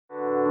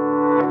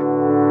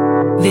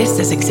This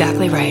is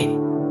exactly right.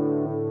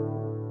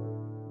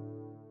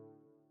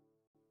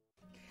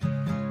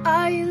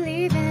 Are you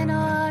leaving or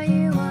are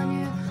you on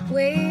your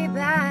way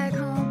back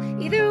home?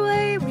 Either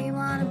way, we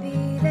want to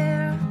be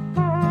there.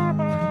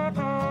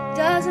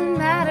 Doesn't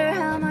matter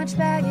how much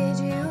baggage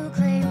you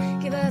claim.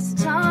 Give us a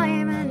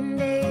time and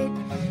date,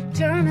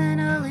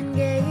 terminal and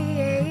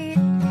gate.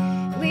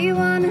 We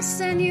want to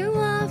send you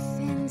off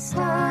in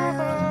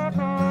style.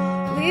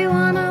 We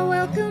want to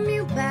welcome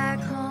you back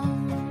home.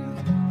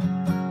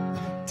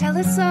 Tell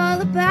us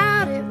all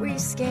about it. Were you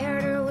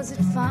scared or was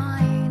it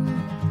fine?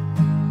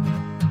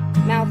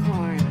 Mouth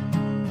horn.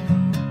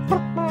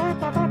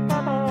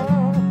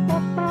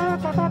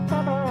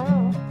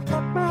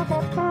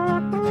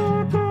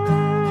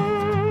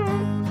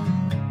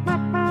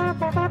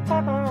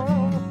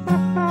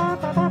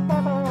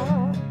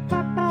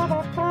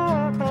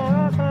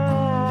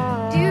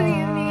 Do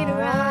you need a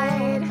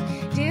ride?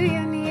 Do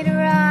you need a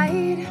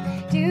ride?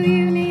 Do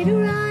you need a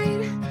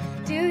ride?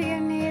 Do you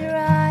need a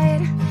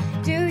ride?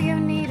 Do you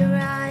need a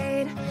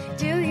ride?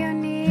 Do you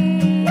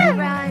need a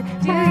ride?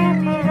 Do you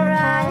need a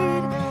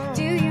ride?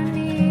 Do you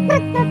need a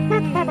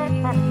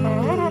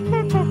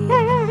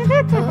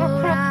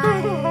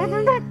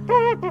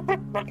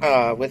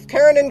ride? With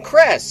Karen and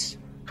Chris.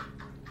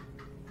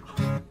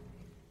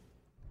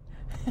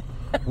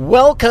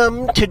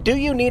 Welcome to Do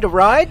You Need a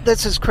Ride?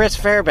 This is Chris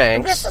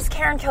Fairbanks. This is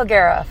Karen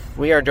Kilgariff.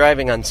 We are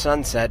driving on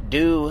Sunset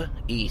due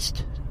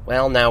east.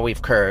 Well, now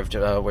we've curved.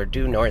 We're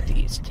due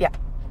northeast. Yeah.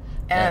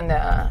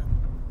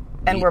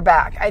 And we're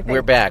back. I think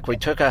we're back. We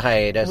took a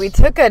hiatus. We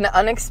took an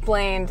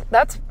unexplained...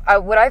 That's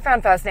what I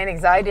found fascinating,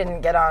 because I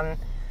didn't get on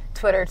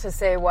Twitter to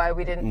say why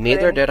we didn't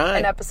Neither did I.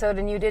 An episode,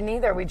 and you didn't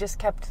either. We just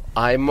kept...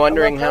 I'm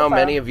wondering how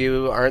many of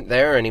you aren't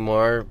there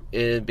anymore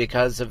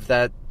because of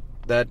that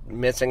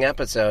missing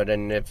episode.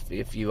 And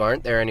if you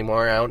aren't there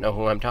anymore, I don't know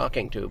who I'm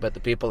talking to, but the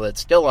people that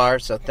still are,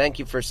 so thank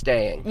you for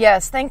staying.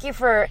 Yes, thank you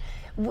for...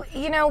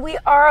 You know, we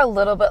are a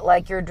little bit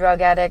like your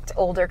drug addict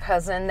older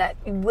cousin that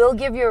will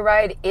give you a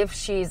ride if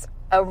she's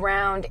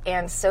around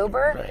and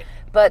sober, right.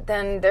 But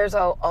then there's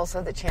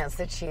also the chance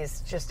that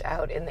she's just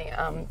out in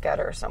the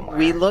gutter somewhere.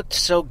 We looked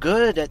so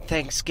good at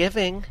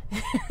Thanksgiving.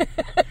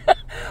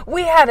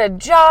 We had a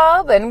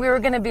job, and we were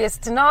going to be a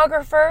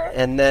stenographer.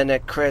 And then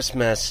at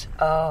Christmas,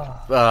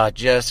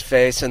 just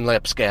face and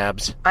lip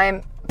scabs.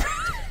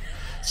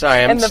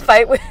 Sorry, in that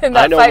fight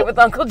with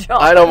Uncle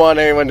John. I don't want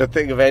anyone to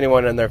think of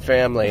anyone in their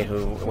family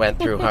who went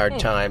through hard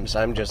times.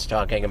 I'm just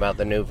talking about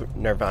the new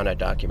Nirvana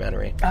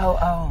documentary. Oh.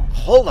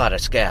 Whole lot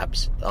of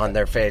scabs on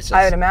their faces.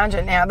 I would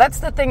imagine. Now, that's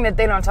the thing that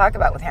they don't talk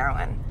about with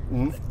heroin.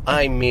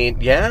 I mean,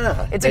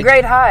 yeah. It's a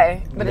great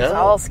high, but it's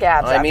all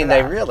scabs. I mean,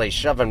 they that. really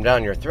shove them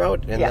down your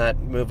throat in that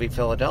movie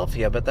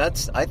Philadelphia, but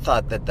I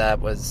thought that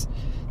was...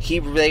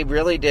 They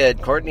really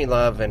did. Courtney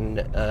Love and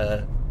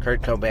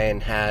Kurt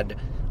Cobain had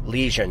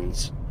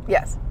lesions.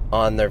 Yes.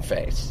 On their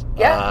face.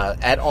 Yeah.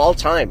 At all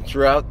time,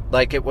 throughout,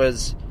 like it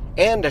was,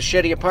 and a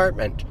shitty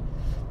apartment.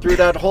 Through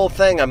that whole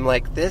thing, I'm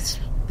like, this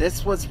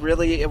was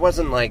really, it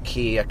wasn't like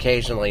he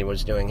occasionally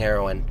was doing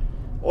heroin.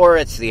 Or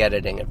it's the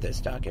editing of this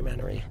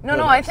documentary.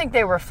 No, I think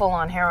they were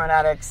full-on heroin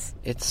addicts.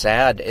 It's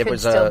sad. It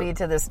was still be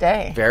to this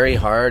day. Very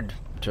hard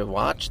to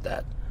watch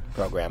that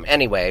program.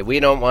 Anyway, we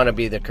don't want to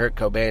be the Kurt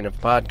Cobain of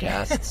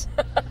podcasts.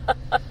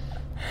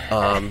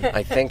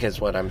 I think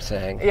is what I'm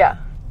saying. Yeah.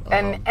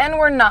 And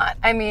we're not.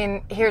 I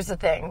mean, here's the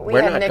thing. We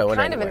had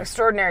an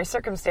extraordinary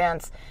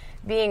circumstance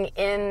being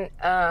in,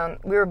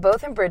 we were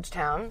both in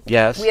Bridgetown.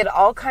 Yes. We had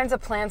all kinds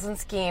of plans and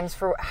schemes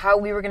for how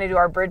we were going to do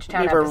our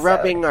Bridgetown episode. We were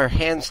rubbing our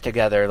hands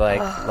together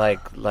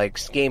like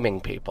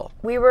scheming people.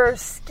 We were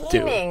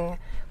scheming.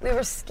 We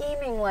were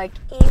scheming like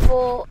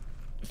evil...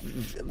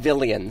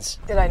 Villains.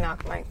 Did I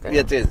knock my thing?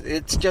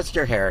 It's just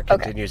your hair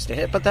continues to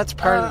hit, but that's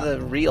part of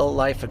the real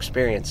life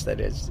experience that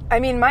is.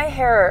 I mean, my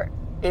hair...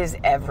 is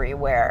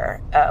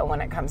everywhere when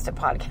it comes to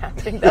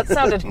podcasting. That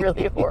sounded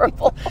really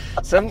horrible.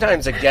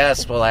 Sometimes a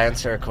guest will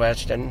answer a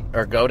question,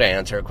 or go to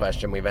answer a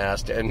question we've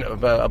asked, and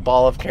a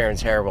ball of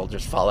Karen's hair will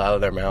just fall out of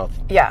their mouth.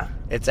 Yeah.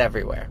 It's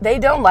everywhere. They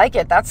don't like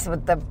it. That's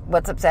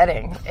what's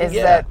upsetting, is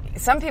that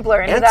some people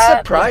are into and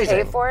that. Surprising.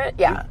 They pay for it.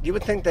 Yeah. You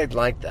would think they'd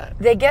like that.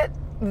 They get,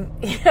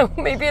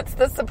 maybe it's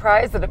the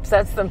surprise that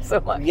upsets them so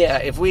much. Yeah,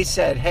 if we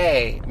said,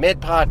 hey,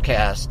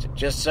 mid-podcast,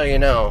 just so you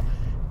know,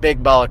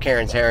 big ball of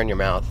Karen's hair in your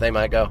mouth, they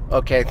might go,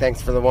 okay,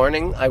 thanks for the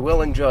warning, I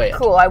will enjoy it.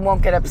 Cool, I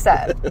won't get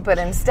upset. But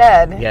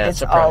instead,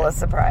 it's all a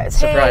surprise.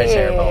 Surprise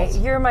hey,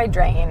 hairballs. You're my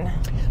drain.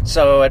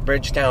 So at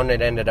Bridgetown,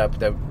 it ended up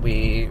that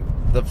the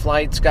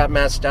flights got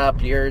messed up.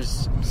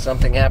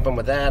 Something happened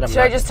with that. Should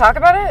I just talk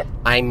about it?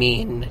 I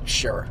mean,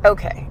 sure.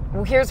 Okay,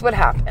 well, here's what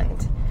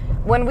happened.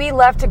 When we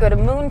left to go to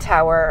Moon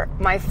Tower,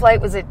 my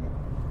flight was at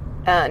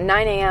 9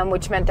 a.m.,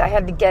 which meant I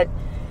had to get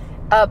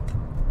up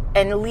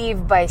and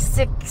leave by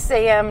 6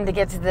 a.m. to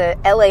get to the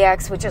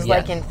LAX, which is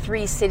like in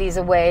 3 cities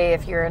away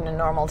if you're in a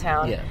normal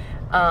town.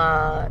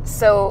 Yeah.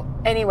 So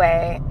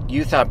anyway...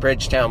 You thought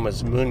Bridgetown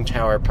was Moon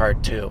Tower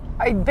Part 2.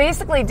 I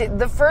basically did...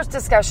 The first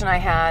discussion I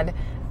had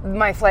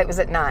my flight was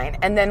at 9.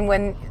 And then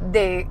when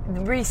they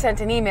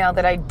resent an email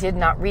that I did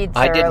not read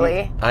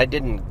thoroughly. I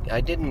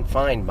didn't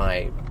find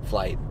my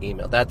flight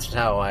email. That's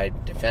how I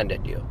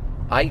defended you.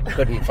 I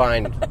couldn't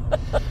find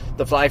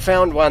the flight. I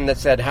found one that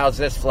said, "How's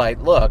this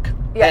flight look?"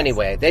 Yes.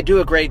 Anyway, they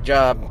do a great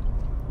job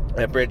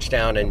at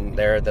Bridgetown, and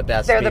they're the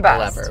best people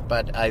ever.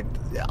 But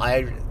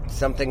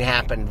something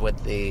happened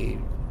with the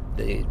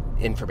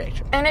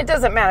information. And it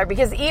doesn't matter,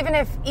 because even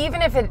if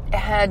it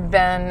had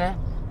been,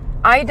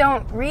 I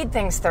don't read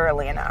things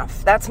thoroughly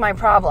enough. That's my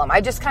problem. I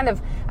just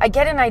I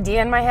get an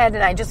idea in my head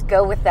and I just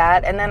go with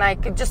that, and then I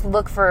could just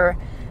look for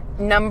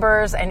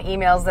numbers and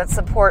emails that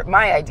support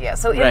my idea.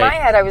 So in my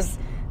head,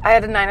 I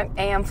had a 9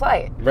 a.m.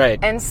 flight. Right.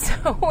 And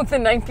so the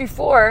night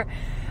before,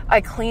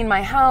 I cleaned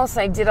my house,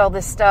 I did all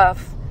this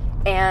stuff,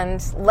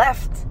 and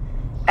left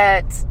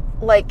at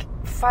like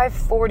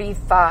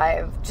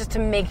 5:45 just to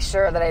make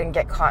sure that I didn't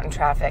get caught in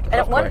traffic. And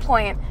at one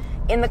point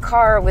in the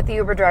car with the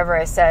Uber driver,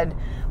 I said,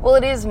 "Well,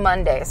 it is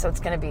Monday, so it's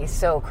going to be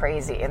so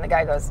crazy." And the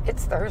guy goes,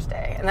 "It's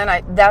Thursday." And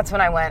then that's when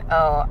I went,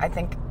 "Oh, I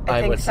think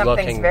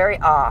something's very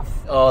off."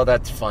 Oh,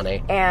 that's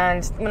funny.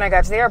 And when I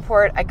got to the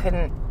airport,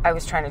 I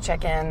was trying to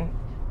check in.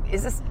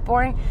 Is this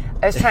boring?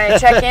 I was trying to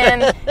check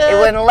in. It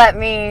wouldn't let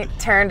me.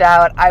 Turned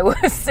out I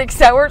was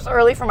 6 hours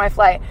early for my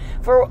flight.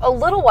 For a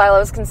little while, I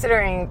was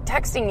considering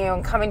texting you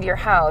and coming to your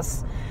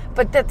house.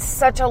 But that's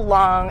such a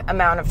long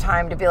amount of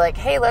time to be like,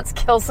 "Hey, let's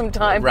kill some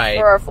time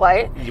for our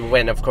flight."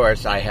 When, of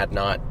course, I had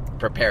not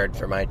prepared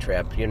for my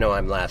trip. You know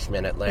I'm last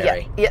minute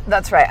Larry. Yeah,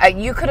 that's right.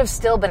 You could have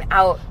still been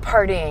out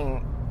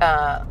partying,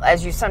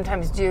 as you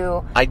sometimes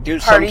do. I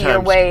do party sometimes,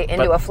 your way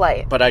into a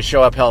flight. But I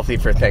show up healthy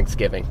for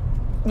Thanksgiving.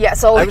 Yeah,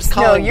 so I was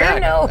calling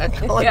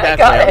back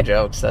my own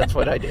jokes. That's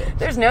what I do.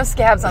 There's no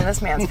scabs on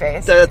this man's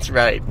face. That's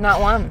right.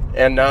 Not one.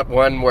 And not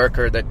one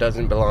worker that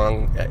doesn't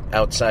belong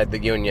outside the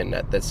union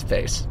at this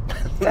face.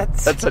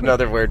 That's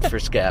another word for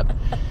scab.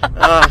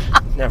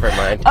 Never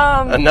mind.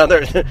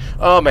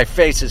 My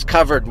face is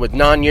covered with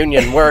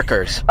non-union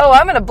workers. Oh,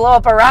 I'm going to blow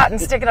up a rat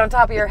and stick it on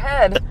top of your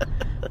head.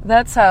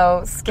 That's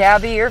how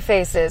scabby your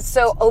face is.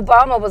 So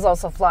Obama was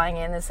also flying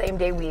in the same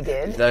day we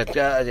did. If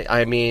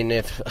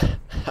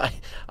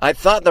I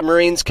thought the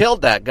Marines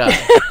killed that guy.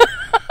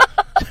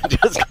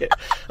 Just kidding.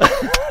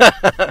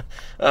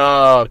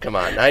 Oh, come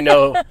on. I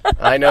know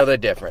the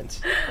difference.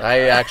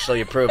 I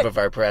actually approve of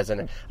our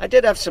president. I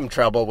did have some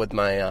trouble with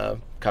my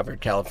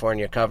Covered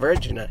California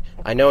coverage, and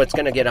I know it's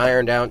going to get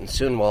ironed out, and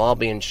soon we'll all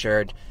be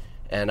insured.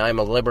 And I'm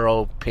a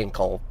libero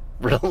pinkhole.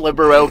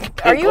 Libero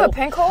pinkhole. Are you a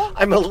pinkhole?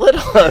 I'm a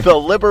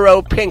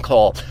libero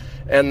pinkhole.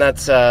 And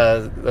that's,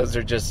 those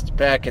are just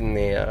back in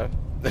the,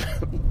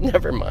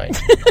 never mind.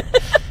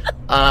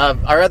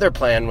 Our other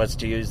plan was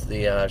to use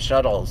the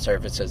shuttle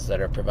services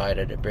that are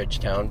provided at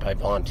Bridgetown by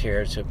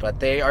volunteers, but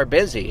they are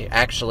busy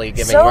actually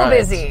giving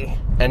rides. So busy.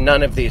 And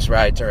none of these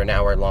rides are an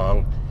hour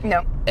long.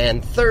 No.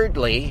 And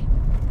thirdly,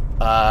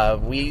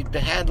 we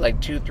had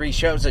like 2-3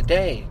 shows a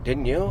day,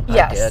 didn't you?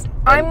 Yes.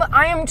 I did.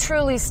 I am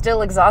truly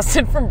still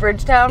exhausted from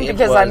Bridgetown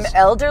because I'm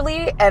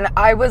elderly and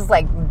I was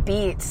like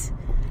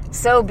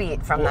so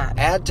beat from that.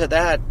 Add to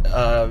that,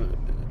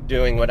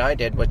 doing what I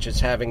did, which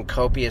is having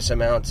copious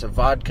amounts of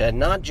vodka,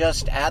 not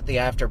just at the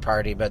after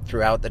party, but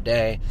throughout the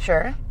day.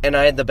 Sure. And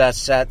I had the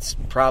best sets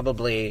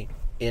probably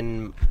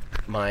in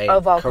my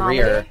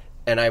career. Comedy?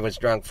 And I was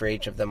drunk for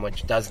each of them,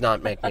 which does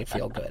not make me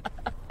feel good.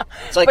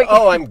 It's like,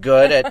 I'm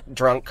good at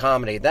drunk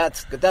comedy.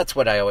 That's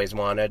what I always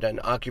wanted, an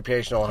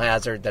occupational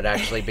hazard that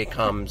actually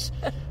becomes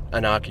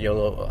an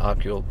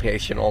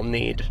occupational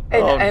need.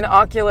 An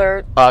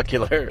ocular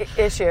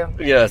issue.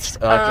 Yes,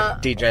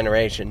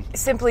 degeneration.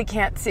 Simply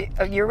can't see.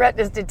 Your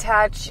retinas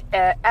detach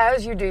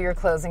as you do your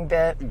closing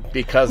bit.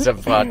 Because of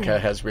vodka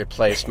has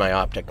replaced my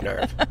optic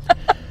nerve.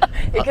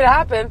 It could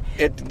happen.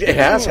 It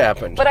has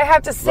happened. But I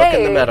have to say, look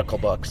in the medical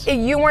books.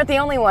 You weren't the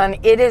only one.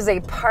 It is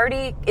a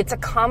party. It's a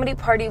comedy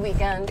party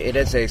weekend. It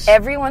is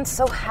Everyone's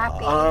so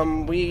happy.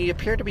 We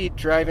appear to be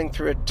driving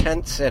through a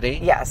tent city.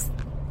 Yes.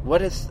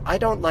 I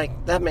don't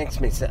like, that makes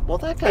me sad. Well,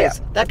 that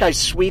guy's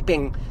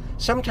sweeping.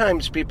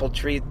 Sometimes people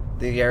treat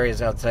the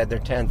areas outside their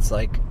tents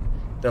like,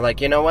 they're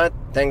like, you know what?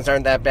 Things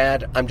aren't that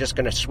bad. I'm just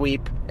going to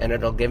sweep, and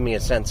it'll give me a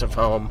sense of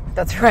home.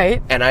 That's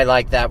right. And I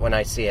like that when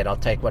I see it. I'll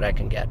take what I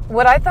can get.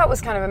 What I thought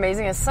was kind of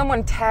amazing is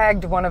someone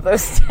tagged one of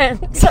those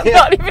tents. I'm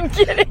not even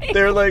kidding.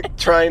 They're like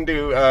trying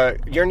to,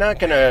 you're not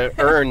going to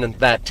earn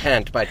that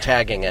tent by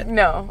tagging it.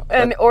 No,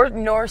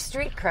 nor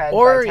street cred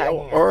or, by tagging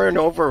it. Or an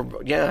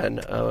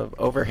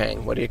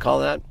overhang. What do you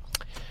call that?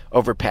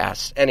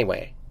 Overpass.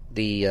 Anyway,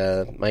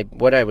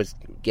 what I was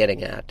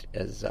getting at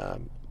is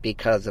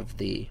because of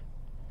the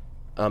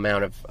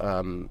amount of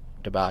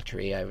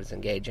debauchery I was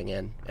engaging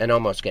in and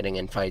almost getting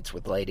in fights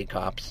with lady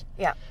cops.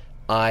 Yeah.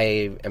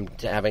 I am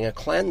having a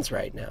cleanse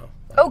right now.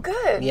 Oh,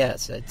 good.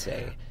 Yes, I'd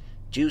say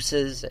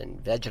juices and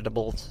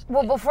vegetables.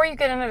 Well, before you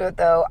get into it,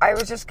 though, I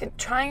was just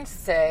trying to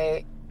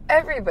say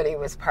everybody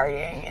was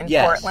partying in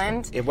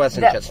Portland. It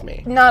wasn't just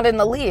me. Not in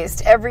the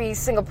least. Every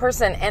single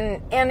person.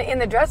 And in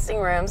the dressing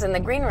rooms, in the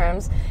green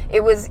rooms,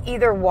 it was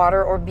either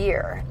water or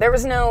beer. There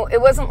was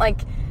it wasn't like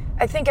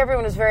I think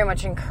everyone was very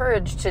much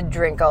encouraged to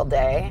drink all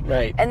day.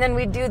 Right. And then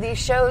we'd do these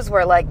shows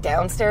where, like,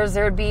 downstairs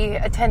there would be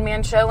a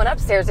 10-man show and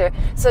upstairs there.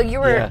 So you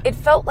were, it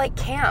felt like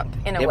camp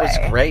in a way. It was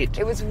great.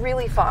 It was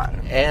really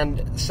fun.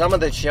 And some of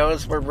the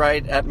shows were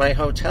right at my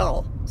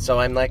hotel. So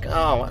I'm like,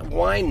 oh,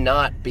 why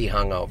not be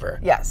hungover?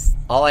 Yes.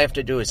 All I have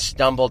to do is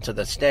stumble to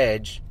the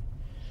stage.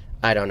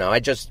 I don't know.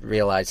 I just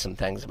realized some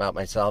things about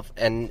myself.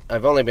 And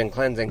I've only been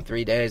cleansing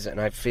 3 days,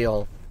 and I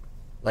feel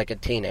like a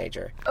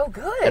teenager. Oh,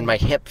 good. And my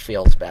hip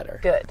feels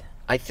better. Good.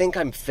 I think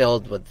I'm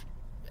filled with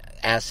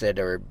acid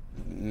or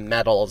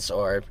metals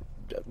or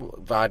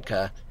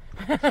vodka.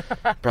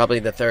 Probably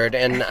the third.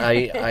 And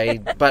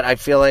but I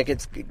feel like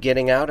it's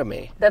getting out of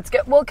me. That's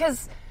good. Well,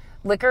 because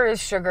liquor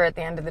is sugar at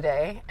the end of the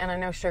day, and I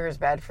know sugar is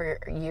bad for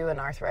you and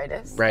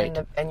arthritis, right?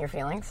 And your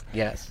feelings.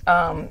 Yes.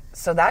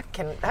 So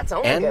that's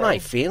only and good. My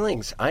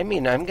feelings. I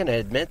mean, I'm going to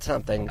admit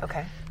something.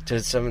 Okay. To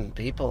some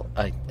people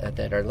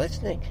that are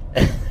listening,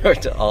 or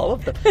to all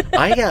of them,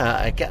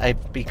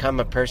 I've become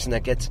a person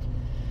that gets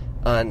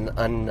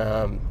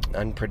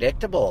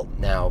unpredictable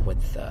now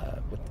with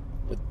the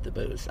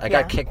booze. I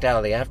got kicked out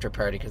of the after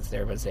party because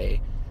there was a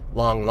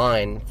long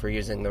line for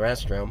using the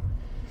restroom.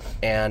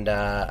 And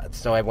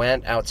so I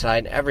went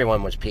outside.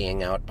 Everyone was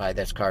peeing out by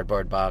this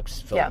cardboard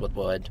box filled with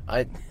wood.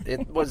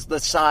 It was the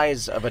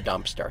size of a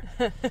dumpster.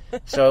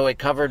 So it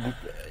covered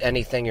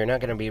anything. You're not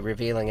going to be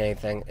revealing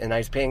anything. And I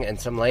was peeing, and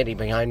some lady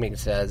behind me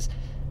says,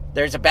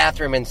 "There's a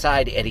bathroom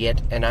inside, idiot."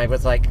 And I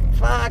was like,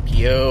 "Fuck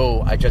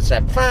you." I just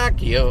said,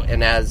 "Fuck you."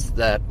 And as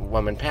that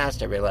woman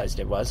passed, I realized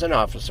it was an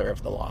officer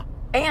of the law.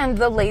 And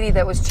the lady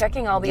that was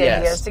checking all the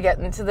ideas to get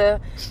into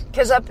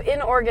because up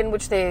in Oregon,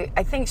 which they,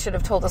 I think, should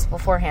have told us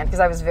beforehand, because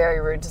I was very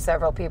rude to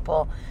several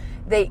people,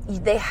 they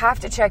have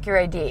to check your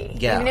ID.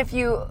 Yeah. Even if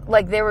you,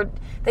 like,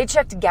 they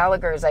checked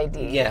Gallagher's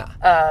ID.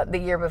 Yeah. The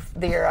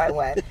year I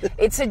went.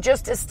 It's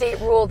just a state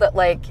rule that,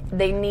 like,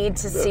 they need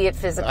to see it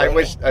physically. I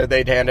wish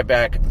they'd hand it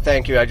back.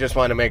 Thank you. I just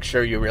want to make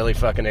sure you really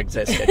fucking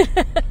existed.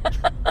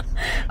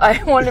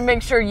 I wanted to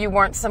make sure you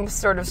weren't some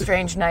sort of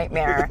strange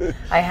nightmare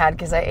I had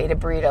because I ate a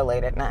burrito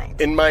late at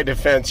night. In my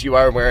defense, you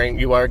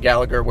are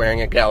Gallagher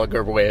wearing a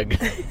Gallagher wig.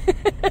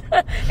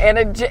 and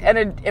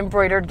an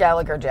embroidered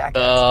Gallagher jacket.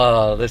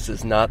 Oh, this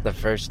is not the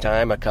first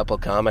time a couple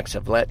comics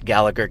have let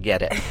Gallagher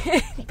get it.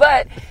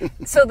 But,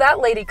 so that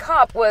lady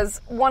cop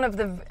was one of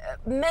the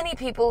many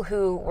people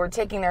who were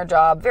taking their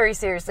job very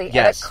seriously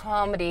at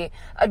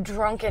a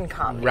drunken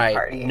comedy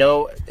party.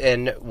 No,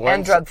 and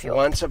drug-fueled.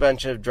 Once a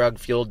bunch of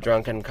drug-fueled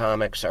drunken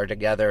comics are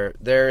together,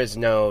 there is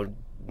no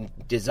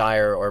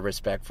desire or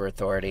respect for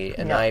authority.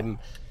 And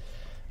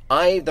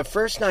the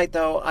first night,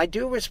 though, I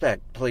do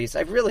respect police.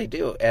 I really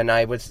do. And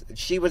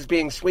she was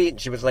being sweet.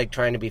 She was, like,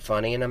 trying to be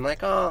funny. And I'm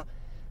like, oh,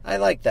 I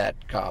like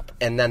that cop.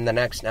 And then the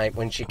next night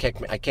when she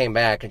kicked me, I came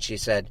back and she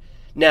said,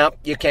 "No,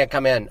 you can't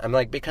come in." I'm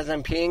like, "Because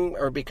I'm peeing,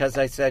 or because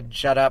I said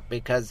shut up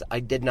because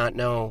I did not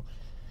know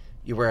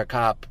you were a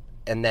cop?"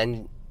 And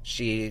then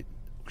she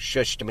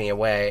shushed me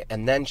away.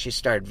 And then she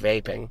started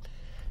vaping.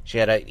 She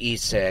had an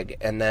e-cig.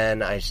 And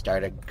then I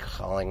started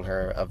calling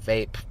her a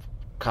vape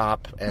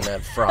cop and a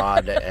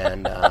fraud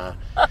and a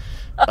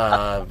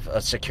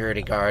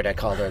security guard. I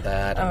called her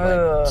that.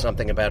 Like,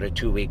 something about a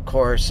 2-week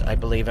course. I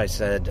believe I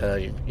said,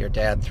 your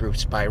dad threw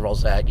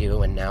spirals at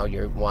you and now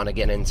you want to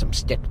get in some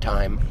stick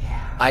time.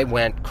 Yeah. I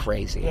went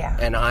crazy. Yeah.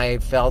 And I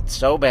felt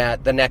so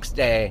bad. The next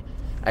day,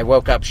 I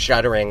woke up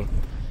shuddering.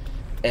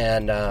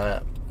 And,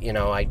 I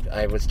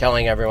was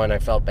telling everyone I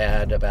felt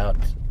bad about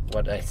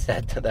what I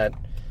said to that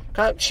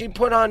cop. She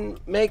put on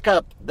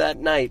makeup that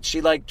night.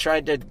 She,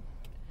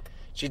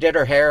 she did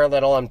her hair a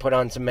little and put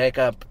on some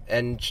makeup,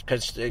 and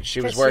because she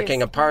was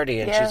working a party,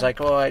 and she's like,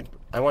 "Oh, I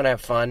want to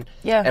have fun."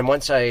 Yeah. And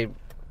once I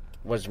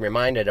was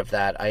reminded of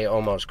that, I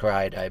almost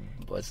cried. I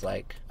was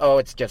like, "Oh,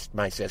 it's just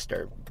my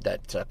sister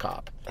that's a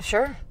cop."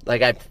 Sure.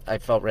 Like I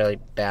felt really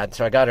bad,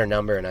 so I got her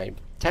number and I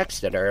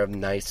texted her a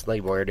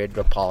nicely worded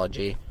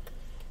apology,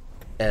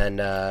 and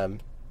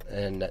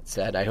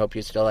said, "I hope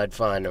you still had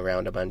fun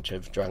around a bunch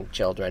of drunk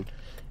children."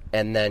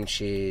 And then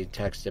she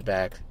texted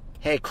back,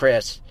 "Hey,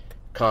 Chris,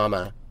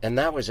 comma." And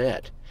that was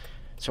it.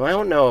 So I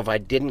don't know if I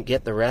didn't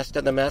get the rest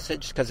of the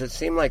message, because it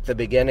seemed like the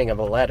beginning of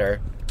a letter.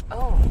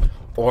 Oh.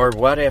 Or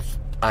what if,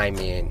 I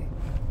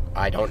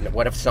don't know,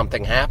 what if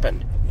something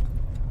happened?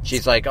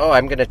 She's like, "Oh,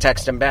 I'm going to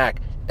text him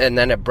back," and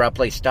then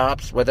abruptly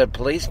stops. With a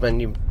policeman,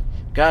 you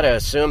got to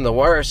assume the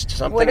worst.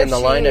 Something in the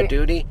line of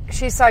duty.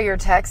 She saw your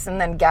text and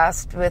then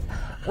gasped with,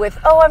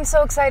 "Oh, I'm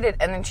so excited,"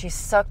 and then she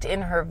sucked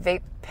in her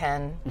vape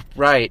pen.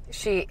 Right.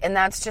 And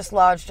that's just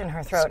lodged in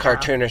her throat. It's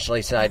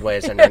cartoonishly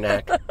sideways in her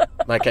neck,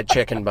 like a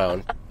chicken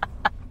bone.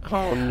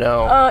 Oh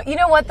no. You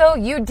know what though?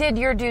 You did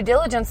your due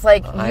diligence.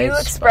 Like, you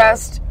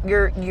expressed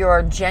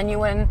your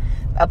genuine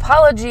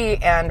apology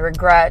and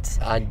regret,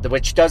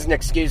 which doesn't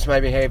excuse my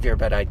behavior,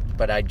 but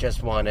I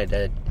just wanted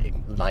to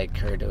like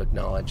her to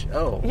acknowledge.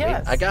 Oh,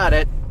 yes. I got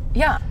it.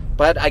 Yeah.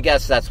 But I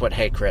guess that's what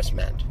 "Hey, Chris"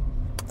 meant.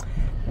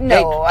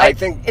 No, I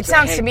think it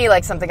sounds to me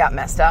like something got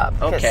messed up.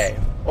 Okay.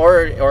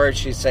 Or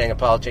she's saying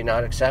apology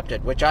not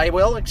accepted, which I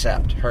will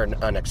accept her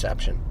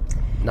non-accepting.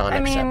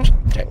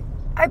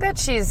 I bet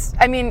she's,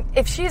 I mean,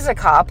 if she's a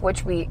cop,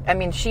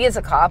 she is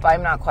a cop.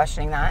 I'm not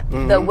questioning that.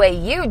 The way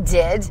you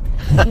did.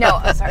 No,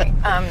 I'm sorry.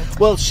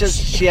 Well,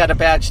 she had a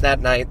badge that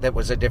night that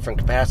was a different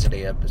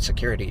capacity, a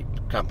security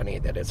company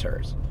that is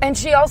hers. And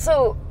she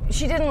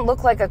didn't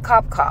look like a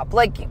cop.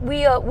 Like,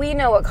 we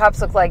know what cops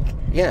look like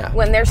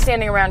when they're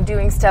standing around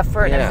doing stuff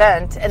for an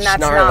event, and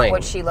that's Snarling, not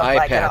what she looked eye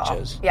like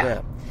patches. at all.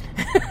 Yeah.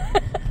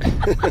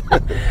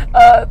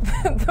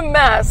 The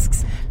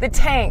masks, the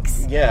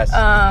tanks, yes,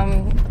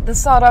 the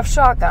sawed-off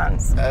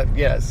shotguns,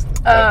 yes,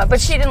 but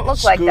she didn't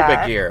look like that.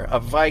 Scuba gear, a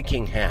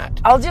Viking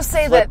hat. I'll just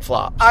say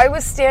flip-flops. that I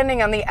was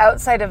standing on the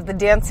outside of the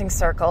dancing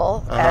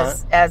circle,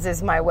 as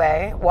is my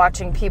way,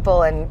 watching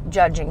people and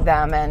judging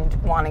them and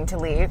wanting to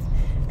leave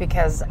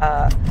because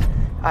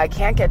I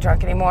can't get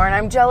drunk anymore, and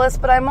I'm jealous,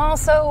 but I'm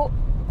also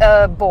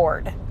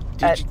bored.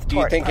 Do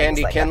you think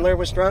Andy Kindler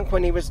was drunk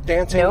when he was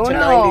dancing to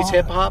 90s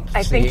hip-hop?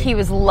 I think he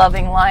was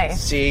loving life.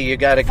 See, you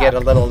got to get a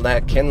little of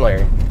that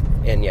Kindler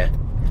in you.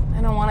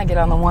 I don't want to get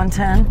on the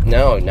 110.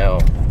 No.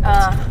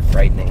 It's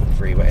frightening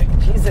freeway.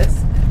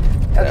 Jesus.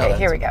 Okay,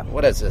 here we go.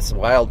 What is this,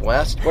 Wild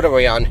West? What are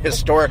we on,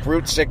 historic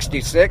Route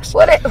 66?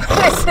 What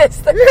is this?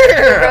 The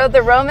road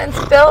the Romans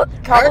built?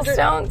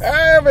 Cobblestones?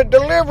 I have a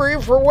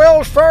delivery for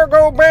Wells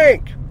Fargo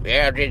Bank.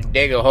 Yeah, just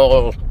dig a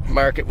hole,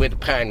 mark it with a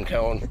pine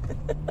cone.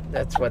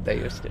 That's what they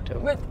used to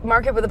do.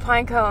 Mark it with a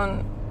pine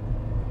cone.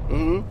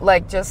 Mm-hmm.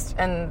 Like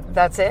and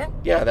that's it?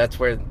 Yeah, that's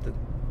where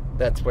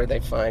they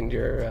find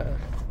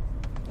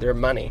their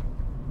money.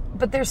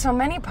 But there's so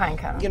many pine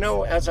cones. You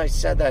know, as I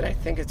said that, I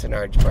think it's an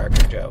Arch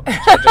Barker joke.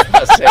 So I just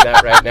must say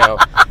that right now.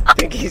 I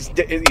think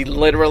he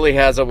literally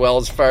has a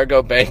Wells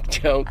Fargo Bank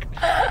joke,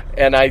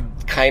 and I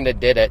kind of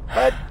did it.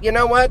 But you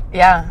know what?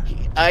 Yeah.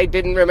 I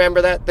didn't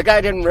remember that. The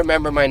guy didn't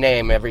remember my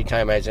name every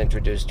time I was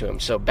introduced to him.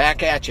 So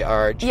back at you,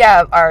 Arj.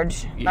 Yeah,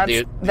 Arj.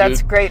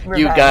 That's great revenge.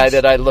 You guy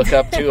that I look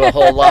up to a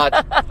whole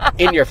lot.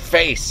 In your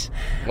face.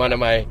 One of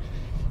my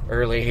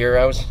early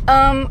heroes.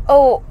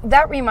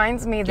 That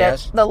reminds me that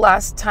Yes? the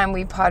last time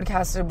we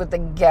podcasted with the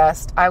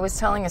guest, I was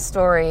telling a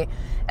story,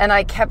 and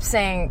I kept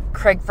saying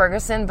Craig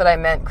Ferguson, but I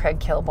meant Craig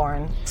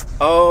Kilborn.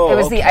 Oh, it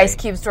was the Ice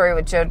Cube story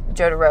with Joe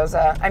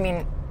DeRosa. I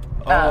mean...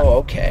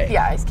 okay.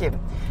 Yeah, Ice Cube.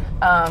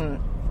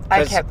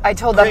 I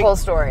told that whole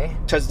story.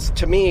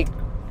 To me,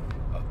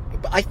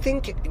 I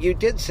think you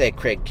did say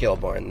Craig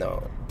Kilborn,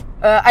 though.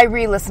 I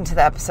re-listened to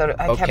the episode.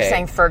 I kept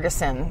saying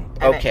Ferguson.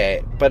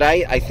 Okay, but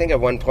I think at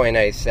one point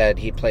I said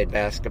he played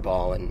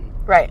basketball in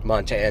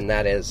Montana, and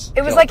that is...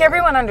 It was like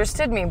everyone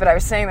understood me, but I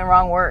was saying the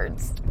wrong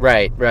words.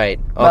 Right.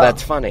 Oh,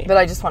 that's funny. But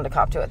I just wanted to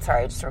cop to it.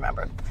 Sorry, I just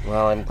remembered.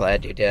 Well, I'm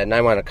glad you did, and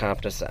I want to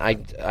cop to...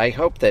 I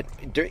hope that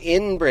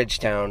in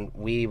Bridgetown,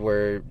 we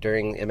were,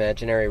 during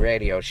Imaginary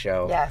Radio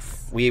Show... Yes.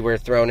 We were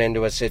thrown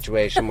into a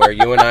situation where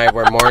you and I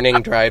were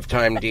morning drive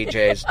time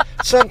DJs,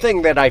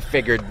 something that I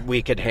figured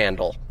we could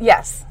handle.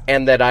 Yes.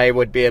 And that I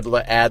would be able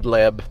to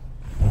ad-lib.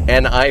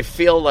 And I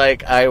feel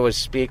like I was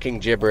speaking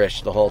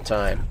gibberish the whole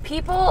time.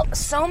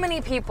 So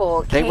many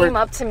people came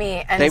up to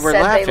me and said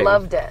laughing. They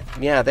loved it.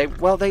 Yeah,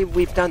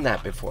 we've done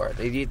that before.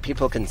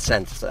 People can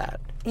sense that.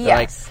 They're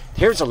yes. Like,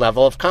 here's a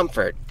level of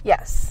comfort.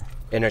 Yes.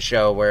 In a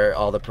show where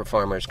all the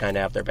performers kind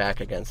of have their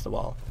back against the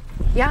wall.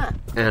 Yeah.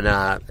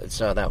 And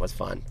so that was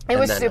fun. It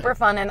was super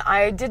fun, and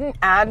I didn't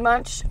add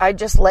much. I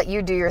just let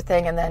you do your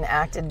thing and then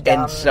acted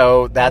dumb. And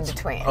so that's in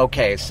between.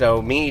 Okay. So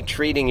me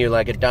treating you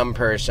like a dumb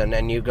person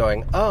and you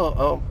going,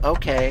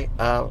 okay,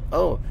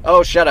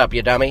 shut up,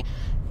 you dummy.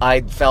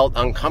 I felt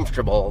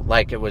uncomfortable,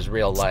 like it was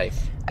real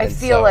life. I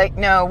feel like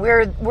no,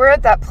 we're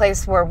at that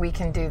place where we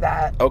can do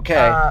that. Okay.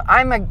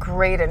 I'm a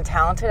great and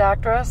talented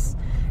actress.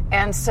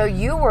 And so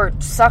you were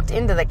sucked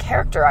into the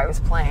character I was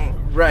playing.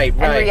 Right.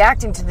 And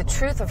reacting to the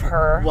truth of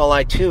her. Well,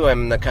 I, too,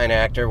 am the kind of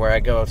actor where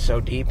I go so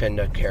deep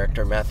into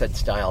character method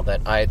style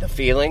that the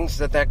feelings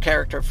that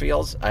character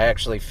feels, I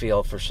actually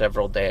feel for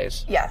several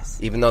days. Yes.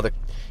 Even though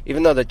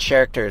the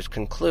character is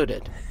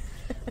concluded,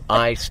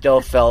 I still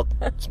felt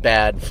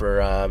bad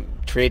for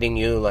treating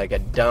you like a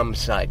dumb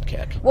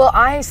sidekick. Well,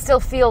 I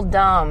still feel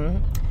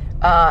dumb.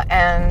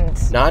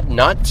 And...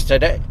 Not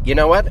today. You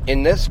know what?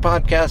 In this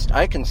podcast,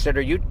 I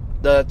consider you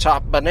the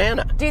top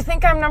banana. Do you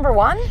think I'm number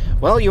one?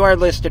 Well, you are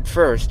listed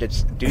first.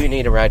 It's do you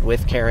need a ride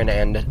with Karen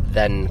and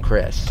then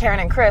Chris? Karen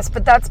and Chris,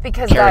 but that's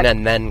because Karen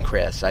and then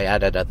Chris. I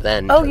added a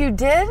then. Oh, you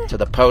did? To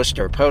the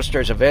poster.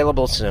 Poster's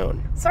available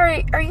soon.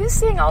 Sorry, are you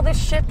seeing all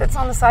this shit that's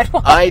on the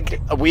sidewalk?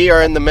 We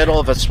are in the middle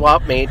of a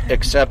swap meet,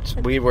 except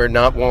we were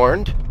not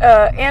warned.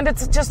 And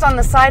it's just on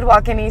the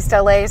sidewalk in East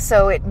LA,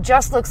 so it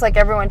just looks like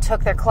everyone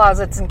took their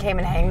closets and came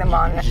and hung them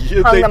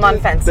on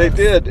fences. They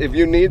did. If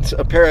you need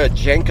a pair of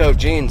Jenko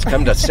jeans,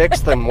 come to 6th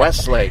and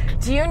Westlake.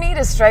 Do you need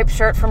a striped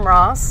shirt from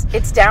Ross?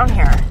 It's down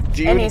here.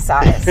 Any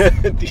size.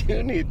 Do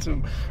you need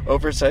some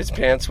oversized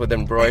pants with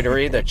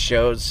embroidery that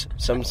shows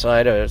some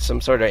sort of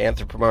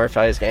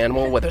anthropomorphized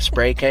animal with a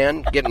spray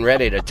can getting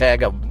ready to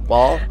tag a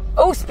wall?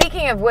 Oh,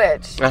 speaking of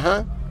which.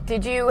 Uh-huh.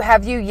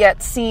 Have you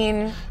yet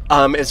seen...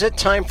 Is it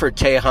time for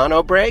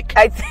Tejano break?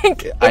 I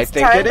think it's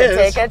time to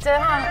take a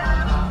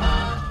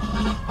Tejano.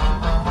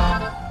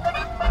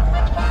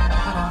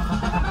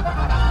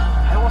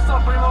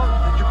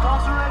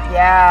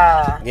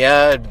 Yeah.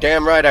 Yeah,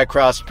 damn right I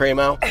crossed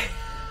Primo.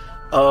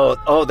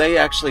 Oh, they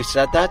actually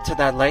said that to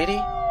that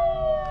lady?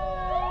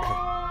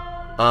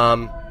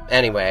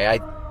 Anyway,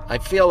 I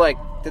feel like,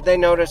 did they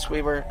notice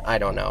we were, I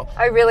don't know.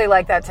 I really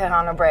like that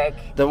Tejano break.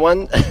 The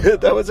one,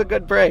 that was a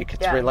good break.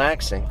 It's Yeah.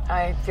 relaxing.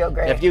 I feel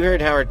great. Have you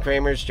heard Howard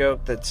Kramer's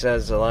joke that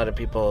says a lot of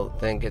people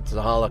think it's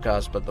the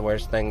Holocaust, but the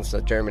worst things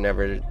the German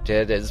ever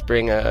did is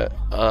bring a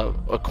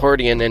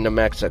accordion into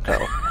Mexico?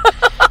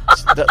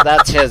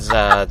 That's his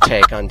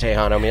take on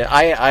Tejano music.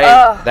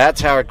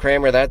 That's Howard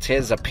Kramer. That's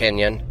his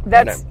opinion.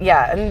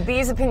 And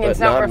these opinions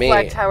But don't not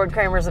reflect me. Howard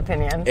Kramer's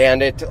opinion.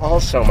 And it's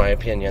also my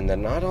opinion that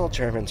not all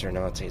Germans are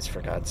Nazis,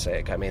 for God's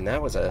sake. I mean,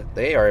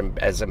 they are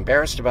as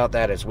embarrassed about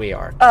that as we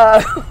are.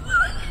 I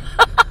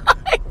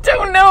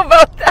don't know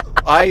about that.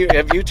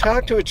 Have you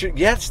talked to a Jew?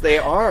 Yes, they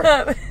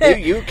are.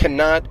 You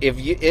cannot,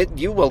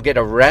 you will get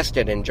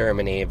arrested in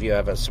Germany if you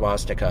have a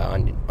swastika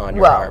on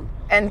your arm.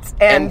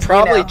 And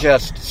probably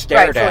just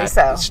stared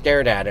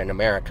at in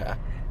America.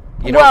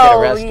 You don't get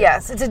arrested.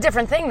 Yes, it's a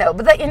different thing though.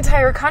 But the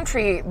entire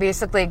country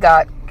basically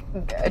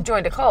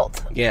joined a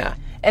cult. Yeah.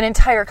 An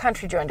entire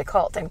country joined a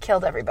cult and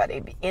killed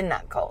everybody in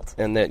that cult.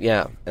 And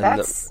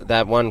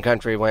that one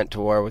country went to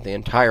war with the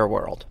entire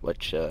world,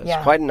 which is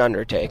quite an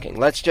undertaking.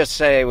 Let's just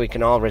say we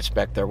can all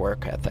respect their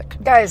work ethic.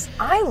 Guys,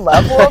 I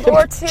love World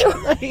War II.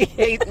 I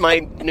hate my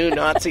new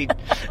Nazi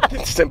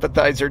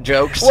sympathizer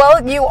jokes. Well,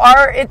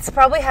 it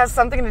probably has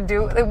something to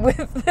do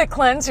with the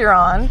cleanse you're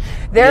on.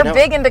 They're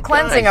big into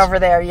cleansing over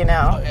there, you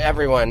know.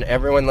 Everyone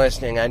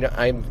listening,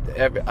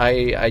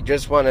 I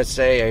just want to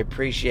say I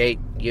appreciate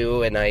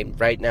you, and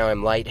right now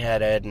I'm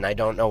lightheaded, and I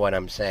don't know what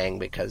I'm saying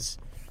because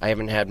I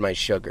haven't had my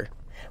sugar.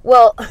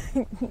 Well,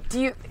 do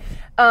you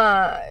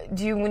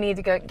need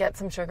to go get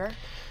some sugar?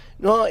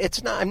 No,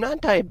 it's not. I'm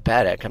not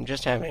diabetic. I'm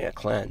just having a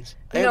cleanse.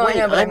 I know,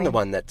 I'm the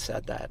one that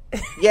said that.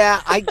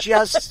 Yeah, I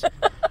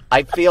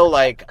feel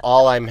like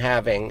all I'm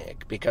having,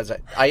 because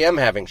I am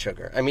having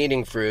sugar. I'm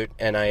eating fruit,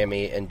 and I am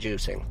eating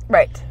juicing.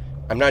 Right.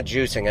 I'm not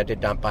juicing. I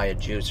did not buy a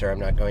juicer. I'm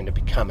not going to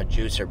become a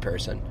juicer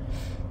person.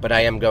 But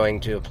I am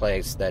going to a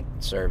place that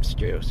serves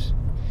juice.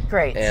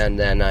 Great. And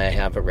then I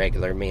have a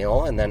regular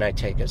meal, and then I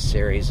take a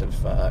series of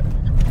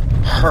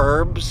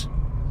herbs.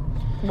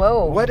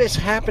 Whoa. What is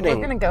happening?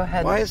 We're going to go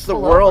ahead. Why is the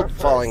world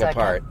falling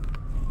apart?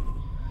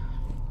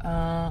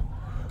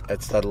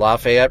 That's the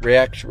Lafayette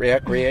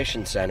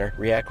Recreation Center.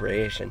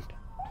 Recreation.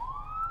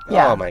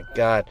 Yeah. Oh, my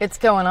God. It's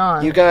going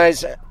on. You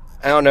guys,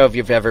 I don't know if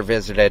you've ever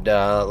visited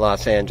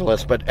Los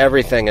Angeles, but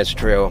everything is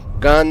true.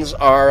 Guns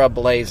are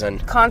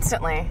ablazing.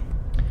 Constantly.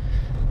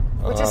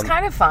 Which is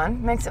kind of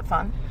fun. Makes it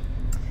fun.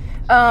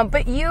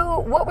 But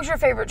what was your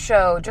favorite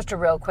show? Just a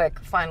real quick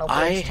final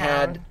Bridgetown. I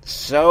had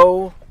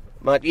so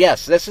much.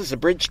 Yes, this is the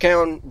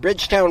Bridgetown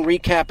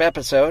recap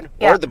episode,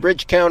 or the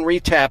Bridgetown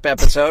retap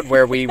episode,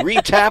 where we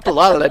retap a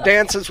lot of the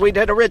dances we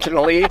did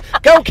originally.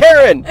 Go,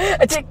 Karen!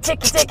 A tick, tick,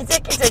 tick,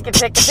 tick, tick,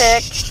 tick,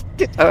 tick.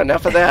 Oh,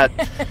 enough of that.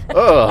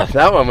 Oh,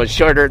 that one was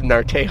shorter than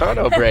our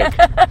Tejano break.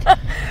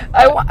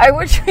 I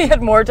wish we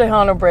had more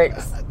Tejano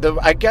breaks.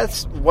 I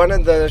guess one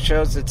of the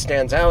shows that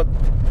stands out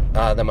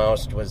the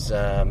most was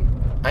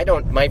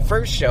my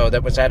first show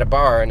that was at a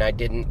bar and I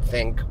didn't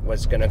think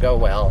was going to go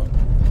well,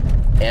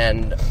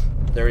 and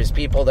there was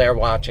people there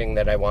watching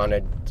that I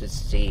wanted to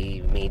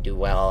see me do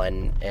well,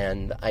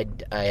 and I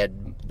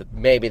had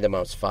maybe the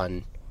most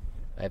fun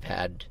I've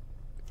had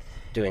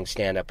doing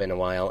stand up in a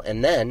while.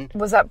 And then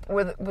was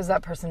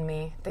that person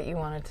me that you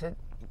wanted to?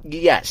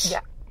 Yes. Yeah.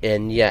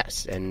 And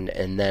yes, and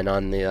then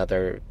on the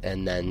other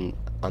end,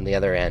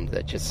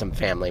 that just some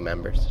family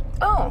members.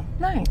 Oh,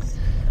 nice.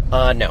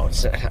 No,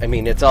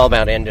 it's all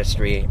about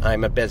industry.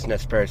 I'm a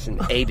business person.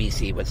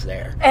 ABC was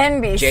there.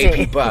 NBC.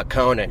 J.P. Buck,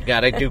 Conan.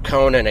 Got to do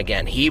Conan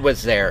again. He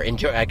was there.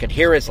 I could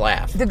hear his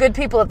laugh. The good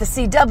people at the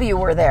CW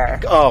were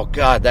there. Oh,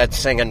 God, that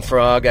singing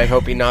frog. I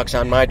hope he knocks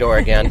on my door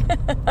again.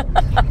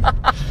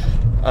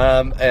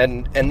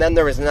 And then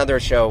there was another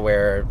show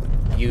where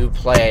you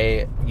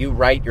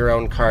write your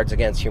own Cards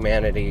Against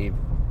Humanity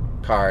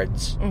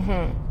cards.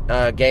 Mm-hmm.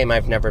 A game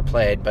I've never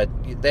played, but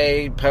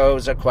they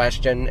pose a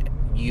question.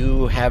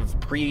 You have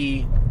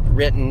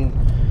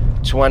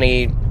pre-written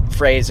 20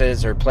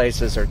 phrases or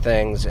places or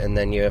things, and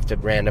then you have to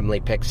randomly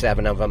pick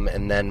 7 of them,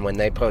 and then when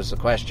they pose the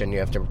question, you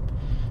have to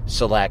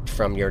select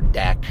from your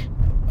deck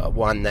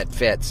one that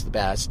fits the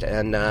best.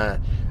 And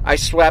I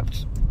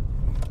swept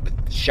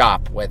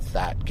shop with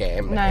that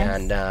game.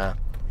 Nice. And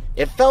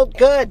it felt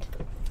good.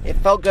 It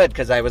felt good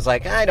because I was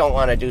like, I don't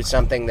want to do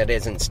something that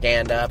isn't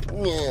stand-up.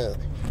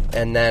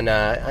 And then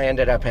I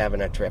ended up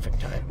having a terrific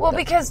time. Well,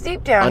 because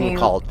deep down,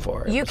 uncalled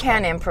for. You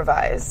can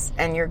improvise,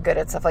 and you're good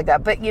at stuff like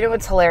that. But you know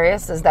what's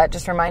hilarious is that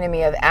just reminded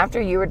me of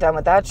after you were done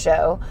with that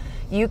show,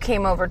 you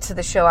came over to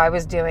the show I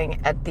was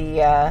doing at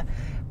the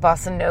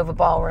Bossa Nova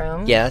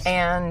Ballroom. Yes.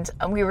 And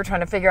we were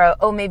trying to figure out,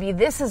 maybe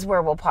this is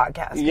where we'll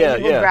podcast. Yeah,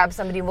 maybe we'll grab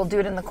somebody, we'll do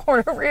it in the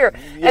corner over here.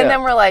 Yeah. And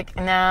then we're like,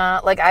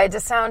 nah, like I had to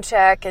sound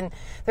check, and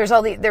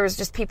there was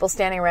just people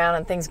standing around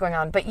and things going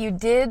on. But you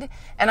did,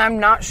 and I'm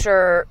not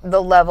sure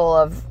the level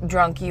of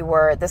drunk you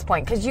were at this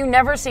point, because you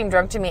never seemed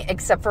drunk to me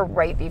except for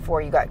right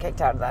before you got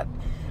kicked out of that.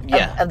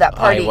 Of that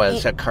party. I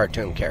was a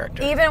cartoon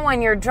character. Even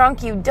when you're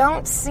drunk, you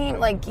don't seem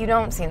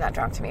that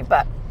drunk to me.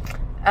 But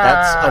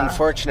that's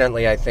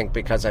unfortunately, I think,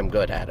 because I'm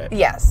good at it.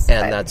 Yes.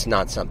 And that's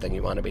not something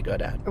you want to be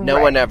good at. No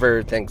one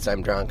ever thinks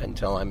I'm drunk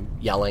until I'm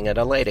yelling at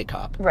a lady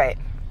cop. Right.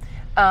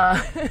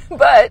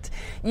 But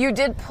you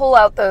did pull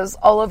out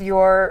all of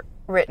your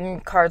written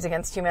cards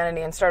against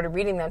humanity and started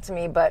reading them to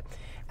me, but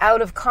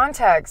out of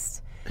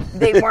context,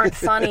 they weren't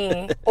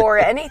funny or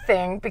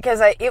anything,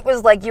 because it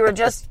was like you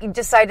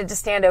decided to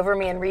stand over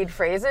me and read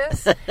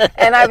phrases,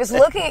 and I was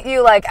looking at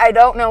you like, I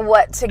don't know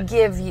what to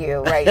give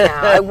you right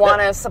now. I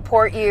want to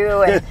support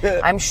you, and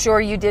I'm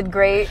sure you did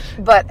great,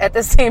 but at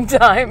the same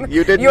time,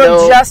 you're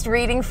just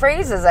reading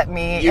phrases at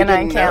me, and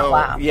I can't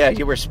laugh. Yeah,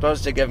 you were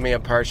supposed to give me a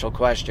partial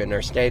question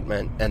or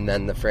statement, and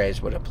then the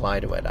phrase would apply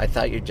to it. I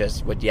thought you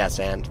just would yes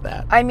and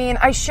that. I mean,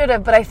 I should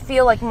have, but I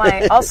feel like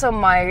my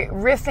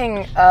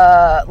riffing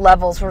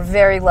levels were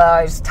very low.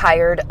 I was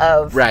tired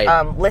of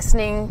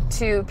listening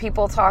to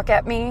people talk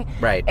at me,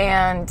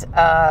 and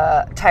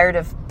tired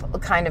of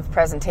kind of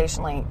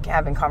presentationally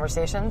having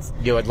conversations.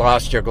 You had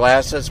lost your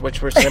glasses,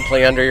 which were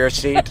simply under your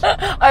seat.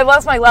 I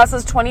lost my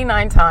glasses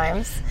 29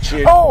 times.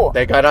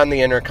 They got on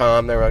the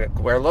intercom. They were like,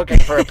 we're looking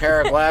for a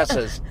pair of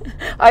glasses.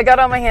 I got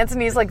on my hands and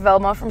knees like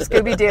Velma from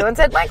Scooby-Doo and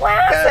said, my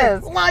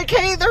glasses! Like,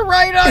 hey, they're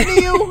right on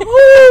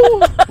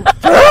you!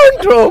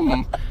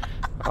 Phantom!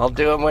 I'll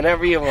do them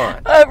whenever you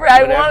want. I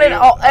want it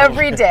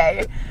every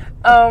day.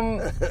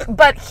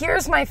 But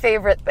here's my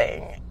favorite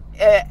thing.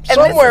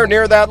 Somewhere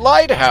near that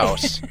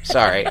lighthouse.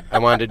 Sorry, I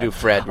wanted to do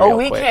Fred real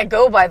quick. Can't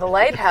go by the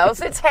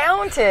lighthouse. It's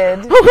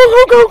haunted. Go,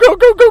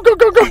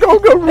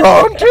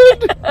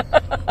 haunted.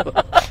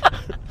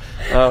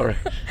 All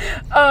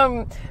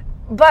right.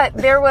 But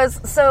there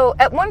was,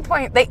 at one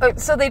point,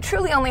 they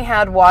truly only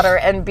had water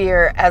and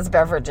beer as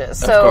beverages.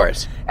 So of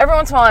course. Every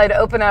once in a while I'd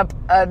open up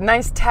a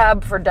nice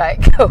tab for Diet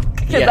Coke,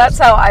 because that's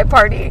how I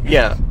party.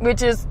 Yeah.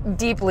 Which is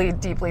deeply,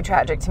 deeply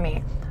tragic to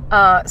me.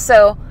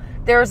 So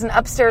there was an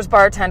upstairs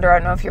bartender, I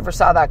don't know if you ever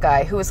saw that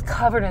guy, who was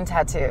covered in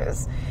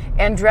tattoos.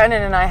 And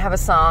Drennan and I have a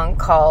song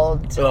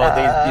called...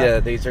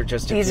 these are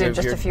just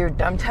a few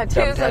dumb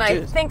tattoos. And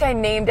I think I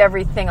named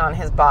everything on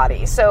his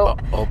body. So,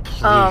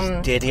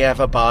 please. Did he have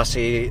a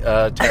bossy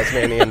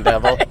Tasmanian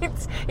devil?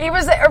 He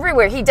was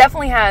everywhere. He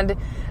definitely had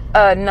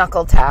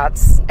knuckle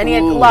tats. And he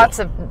had lots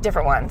of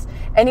different ones.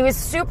 And he was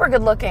super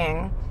good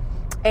looking.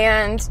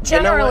 And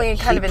generally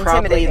kind of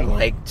intimidating. He probably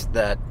liked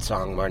that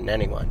song more than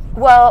anyone.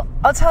 Well,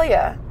 I'll tell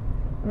you.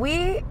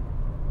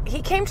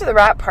 He came to the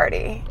wrap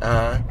party,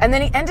 and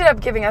then he ended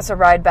up giving us a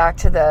ride back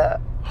to the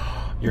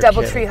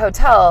Doubletree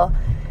Hotel.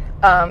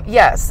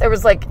 Yes, there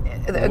was like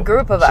a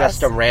group of us.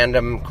 Just a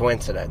random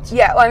coincidence.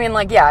 Yeah, well, I mean,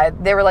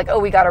 they were like, oh,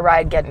 we got a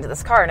ride, get into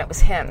this car, and it was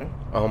him.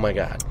 Oh my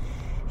God.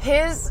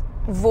 His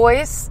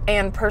voice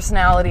and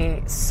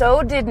personality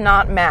so did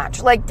not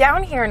match. Like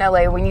down here in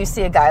LA, when you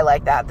see a guy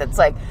like that, that's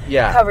like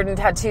covered in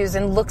tattoos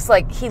and he looked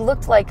like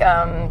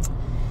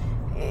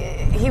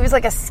he was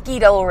like a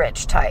Skeet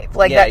Ulrich type,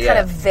 like that kind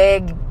of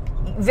vague,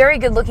 very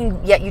good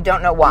looking, yet you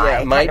don't know why.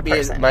 Yeah, might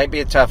be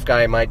a tough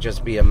guy. Might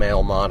just be a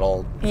male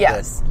model.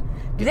 Yes,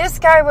 this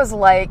guy was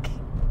like,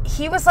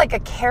 he was like a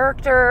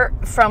character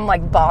from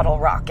like Bottle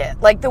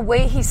Rocket. Like the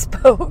way he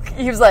spoke,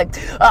 he was like,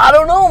 I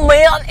don't know,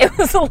 man. It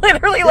was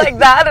literally like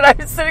that, and I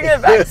was sitting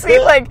in the back seat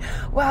like,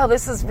 wow,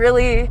 this is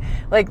really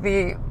like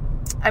I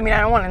mean,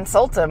 I don't want to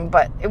insult him,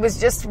 but it was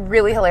just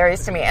really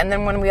hilarious to me. And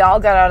then when we all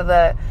got out of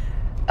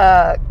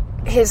the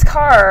his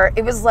car,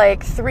 it was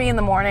like 3 a.m,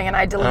 and I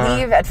had to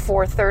leave at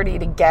 4:30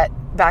 to get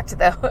back to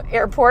the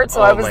airport.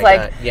 So I was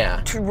like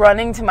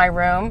running to my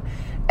room,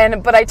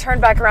 but I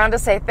turned back around to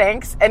say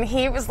thanks, and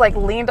he was like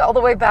leaned all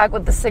the way back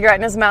with the cigarette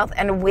in his mouth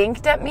and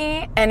winked at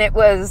me, and it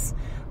was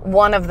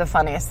one of the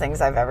funniest things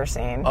I've ever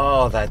seen.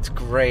 Oh, that's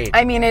great.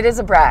 I mean, it is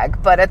a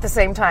brag, but at the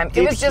same time,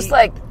 it was just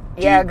like,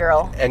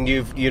 girl. And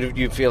you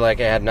feel like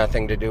it had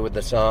nothing to do with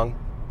the song?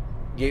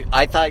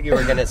 I thought you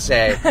were going to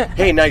say,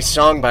 hey, nice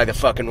song, by the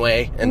fucking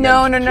way. And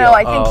no.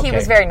 I think he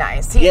was very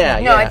nice.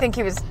 I think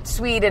he was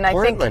sweet. And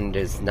Portland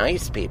is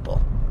nice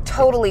people.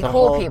 Totally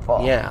cool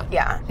people. Yeah.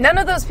 Yeah. None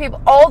of those people,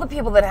 all the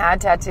people that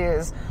had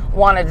tattoos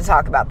wanted to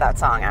talk about that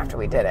song after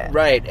we did it.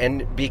 Right.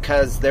 And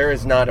because there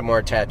is not a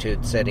more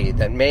tattooed city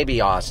than maybe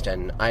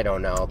Austin. I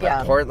don't know.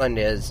 But Portland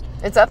is.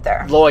 It's up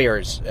there.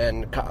 Lawyers.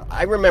 And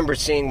I remember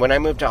seeing, when I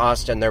moved to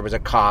Austin, there was a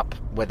cop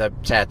with a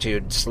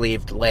tattooed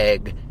sleeved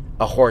leg.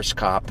 A horse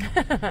cop,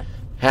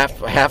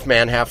 half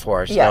man, half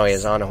horse. Yes. No, he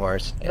is on a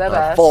horse.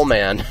 Full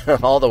man,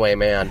 all the way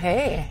man.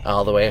 Hey,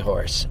 all the way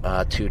horse.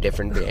 Two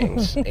different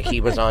beings.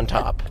 He was on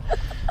top.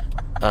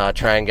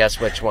 Try and guess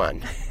which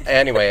one.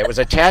 Anyway, it was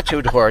a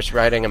tattooed horse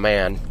riding a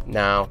man.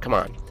 Now, come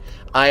on.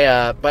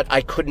 But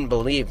I couldn't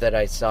believe that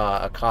I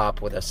saw a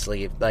cop with a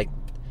sleeve.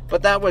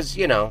 But that was,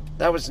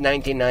 that was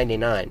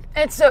 1999.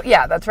 It's so,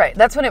 yeah, that's right.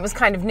 That's when it was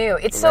kind of new.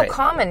 It's so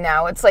common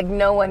now. It's like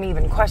no one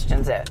even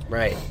questions it.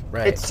 Right.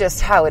 It's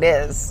just how it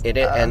is. It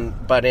is,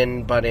 but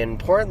in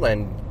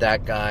Portland,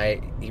 that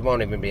guy, he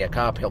won't even be a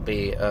cop. He'll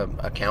be an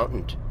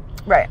accountant.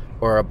 Right.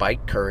 Or a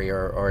bike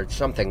courier or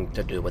something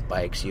to do with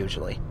bikes,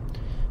 usually.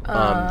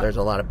 There's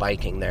a lot of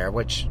biking there,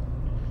 which,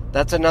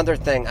 that's another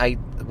thing. I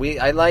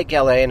like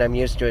LA and I'm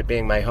used to it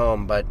being my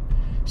home, but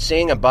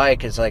seeing a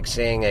bike is like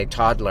seeing a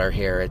toddler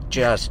here.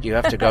 You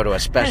have to go to a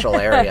special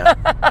area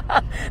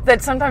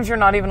that sometimes you're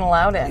not even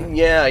allowed in.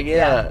 Yeah.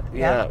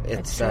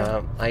 It's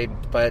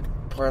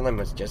but Portland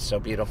was just so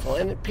beautiful,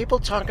 and people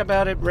talk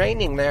about it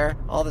raining there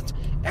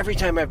every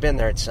time I've been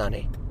there. It's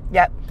sunny.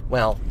 Yep.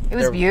 Well, it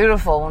was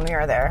beautiful when we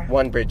were there.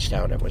 One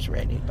Bridgetown, it was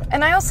rainy. But.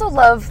 And I also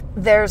love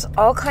there's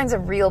all kinds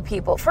of real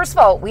people. First of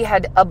all, we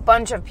had a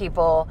bunch of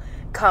people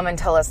come and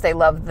tell us they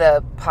loved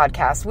the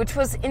podcast, which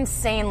was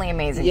insanely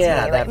amazing to me.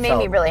 It made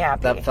me really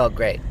happy. That felt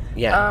great.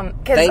 Yeah.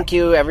 Thank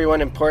you, everyone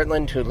in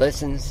Portland who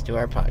listens to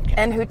our podcast.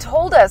 And who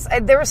told us,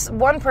 there was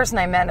one person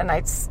I met, and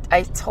I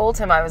told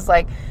him, I was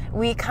like,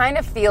 we kind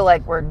of feel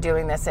like we're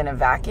doing this in a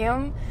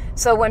vacuum.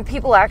 So when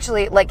people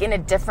actually, like in a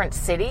different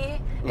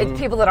city, it's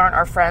people that aren't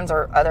our friends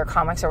or other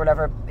comics or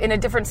whatever, in a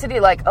different city,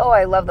 like, oh,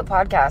 I love the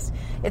podcast.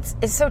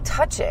 It's so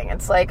touching.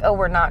 It's like, oh,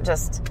 we're not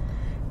just,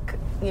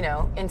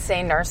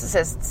 insane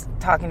narcissists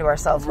talking to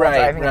ourselves while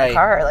driving a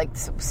car. Like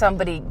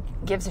somebody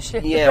gives a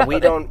shit. Yeah, we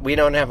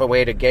don't have a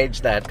way to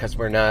gauge that because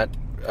we're not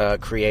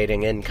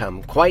creating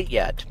income quite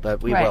yet,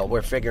 but we will.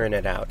 We're figuring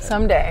it out.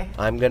 Someday.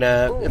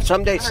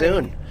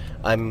 Soon.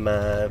 I'm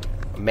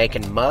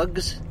making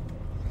mugs.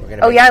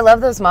 I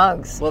love those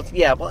mugs. Well,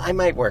 I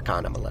might work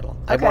on them a little.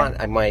 Okay.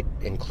 I might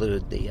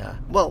include the.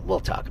 We'll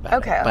talk about it.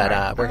 Okay,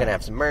 but we're gonna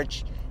have some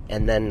merch,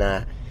 and then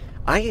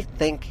I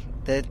think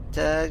that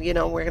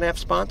we're gonna have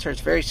sponsors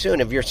very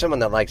soon. If you're someone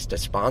that likes to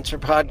sponsor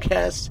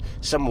podcasts,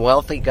 some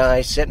wealthy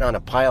guy sitting on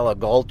a pile of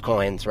gold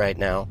coins right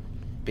now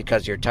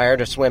because you're tired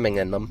of swimming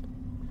in them,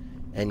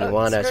 and you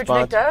want to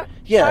sponsor.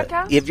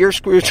 If you're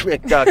Scrooge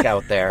McDuck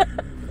out there.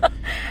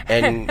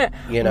 And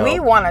we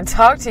want to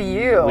talk to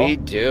you. We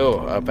do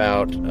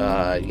about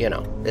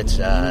it's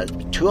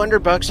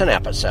 $200 an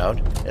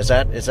episode. Is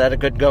that a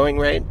good going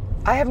rate?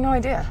 I have no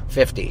idea.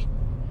 50.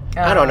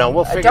 I don't know.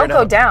 We'll figure it out. Don't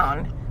go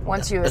down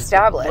once you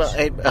establish.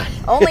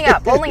 Only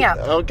up.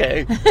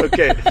 Okay.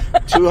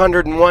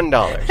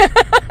 $201.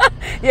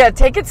 Yeah,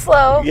 take it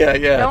slow. Yeah.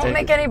 Don't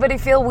make anybody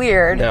feel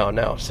weird.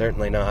 No,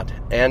 certainly not.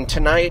 And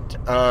tonight,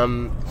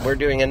 we're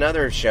doing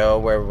another show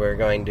where we're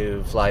going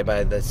to fly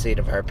by the seat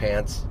of our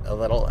pants a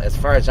little. As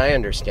far as I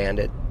understand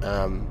it,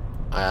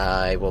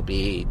 I will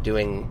be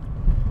doing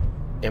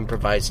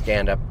improvised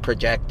stand-up,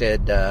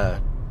 projected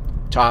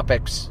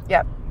topics,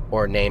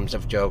 or names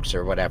of jokes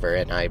or whatever,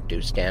 and I do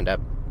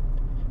stand-up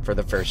for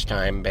the first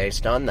time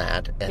based on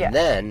that. And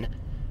then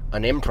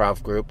an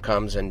improv group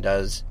comes and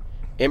does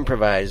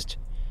improvised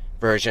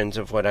versions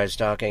of what I was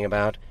talking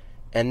about,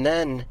 and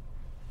then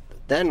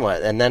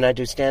what? And then I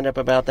do stand-up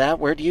about that?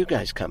 Where do you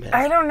guys come in?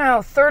 I don't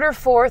know. Third or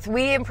fourth,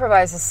 we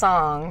improvise a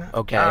song.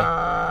 Okay.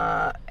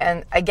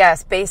 And I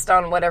guess based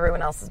on what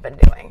everyone else has been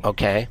doing.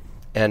 Okay.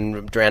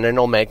 And Drennan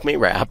will make me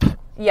rap.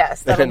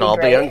 Yes, that'll and I'll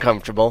be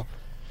uncomfortable.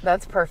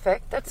 That's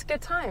perfect. That's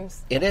good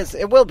times. It is.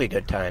 It will be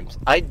good times.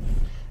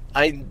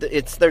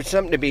 There's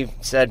something to be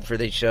said for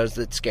these shows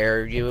that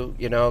scare you,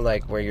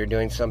 like where you're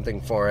doing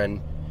something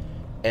foreign.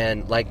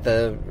 And like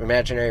the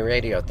imaginary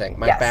radio thing,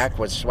 my back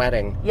was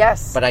sweating.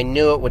 Yes. But I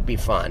knew it would be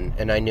fun,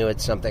 and I knew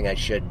it's something I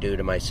should do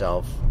to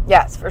myself.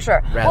 Yes, for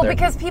sure.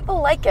 Because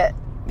people like it.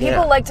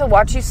 People like to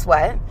watch you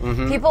sweat.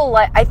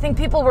 Mm-hmm. I think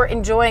people were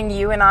enjoying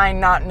you and I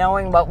not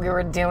knowing what we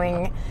were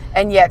doing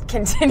and yet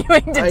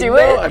continuing to do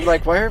it. I'm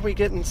like, why are we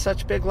getting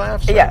such big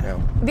laughs right now?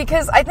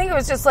 Because I think it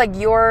was just like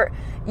you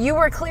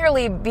were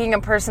clearly being a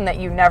person that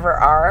you never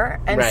are.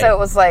 And so it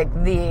was like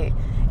the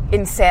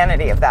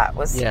insanity of that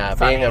was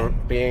funny.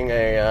 being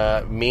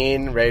a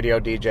mean radio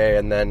DJ,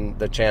 and then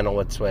the channel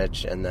would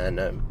switch, and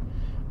then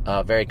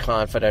a very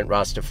confident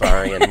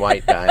Rastafarian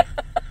white guy.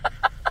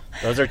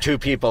 Those are two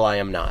people I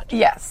am not.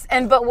 Yes,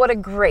 but what a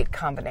great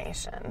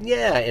combination.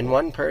 Yeah, in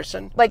one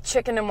person. Like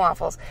chicken and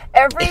waffles.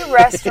 Every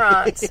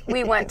restaurant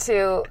we went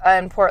to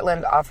in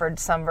Portland offered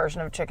some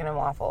version of chicken and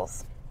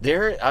waffles.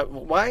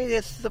 Why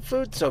is the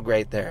food so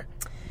great there?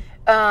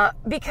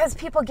 Because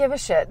people give a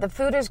shit. The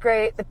food is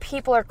great. The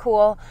people are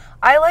cool.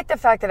 I like the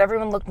fact that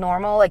everyone looked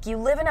normal. Like, you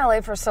live in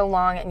LA for so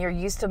long and you're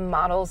used to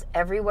models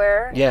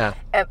everywhere. Yeah.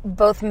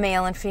 Both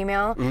male and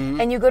female. Mm-hmm.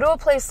 And you go to a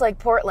place like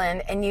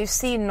Portland and you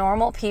see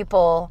normal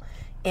people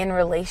in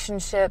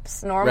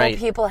relationships, normal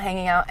people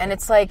hanging out, and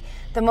it's like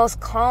the most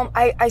calm.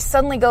 I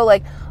suddenly go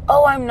like,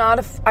 oh, I'm not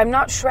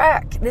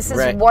Shrek. This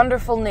is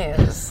wonderful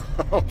news.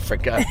 Oh, for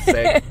God's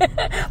sake!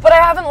 But I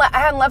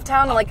hadn't left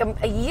town in like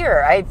a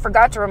year. I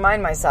forgot to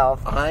remind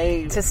myself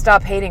to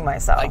stop hating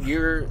myself. I'll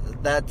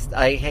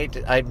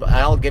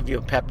give you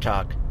a pep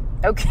talk.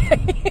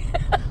 Okay.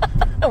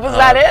 Was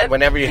that it?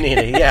 Whenever you need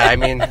it. Yeah, I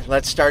mean,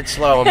 let's start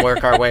slow and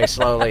work our way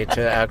slowly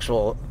to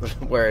actual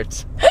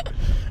words.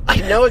 I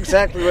know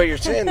exactly what you're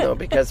saying, though,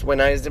 because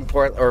when I was in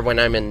Portland, or when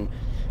I'm in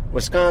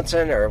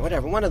Wisconsin, or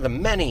whatever, one of the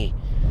many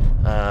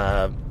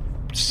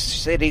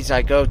cities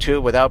I go to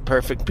without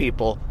perfect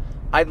people,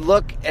 I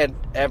look at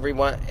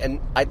everyone, and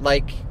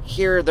I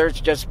here there's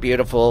just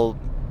beautiful,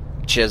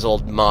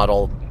 chiseled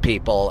model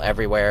people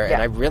everywhere,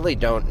 and I really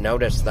don't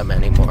notice them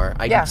anymore.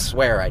 I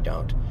swear I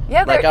don't.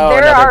 Yeah,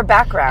 there are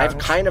backgrounds. I have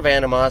kind of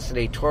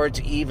animosity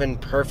towards even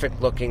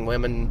perfect-looking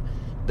women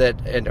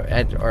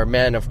or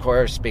men, of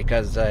course,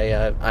 because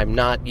I'm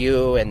not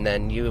you, and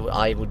then you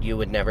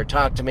would never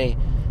talk to me.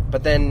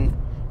 But then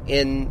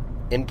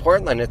in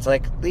Portland, it's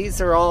like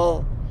these are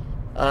all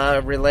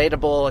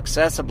relatable,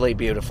 accessibly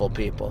beautiful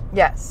people.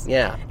 Yes.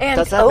 Yeah. And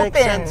does that make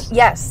sense?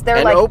 Yes, they're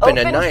and like open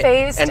and nice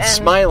faced and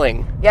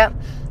smiling. Yep.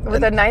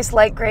 With a nice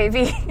light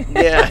gravy.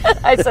 Yeah.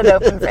 I said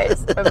open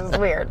faced. That was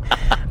weird.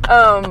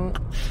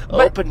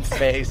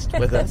 Open-faced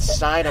with a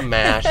side of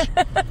mash.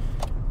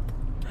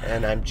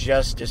 And I'm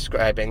just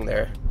describing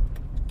their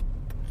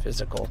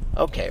physical.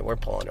 Okay, we're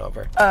pulling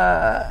over.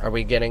 Are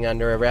we getting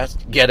under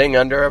arrest? Getting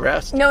under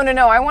arrest? No.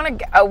 I want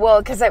to.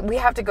 Because we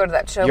have to go to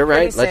that show. You're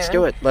right. Soon, let's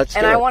do it.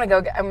 And I want to go.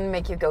 I'm going to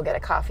make you go get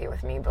a coffee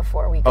with me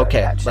before we go to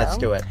that show. Okay, let's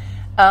do it.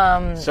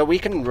 So we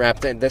can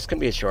wrap this can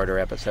be a shorter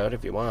episode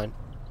if you want.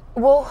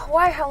 Well,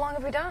 why? How long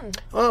have we done?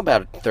 Well,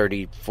 about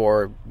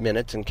 34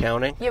 minutes and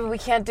counting. Yeah, but we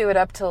can't do it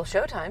up till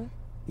showtime.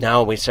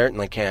 No, we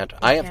certainly can't.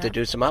 I have to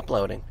do some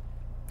uploading.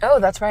 Oh,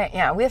 that's right.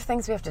 Yeah, we have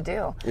things we have to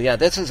do. Yeah,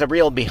 this is a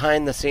real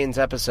behind-the-scenes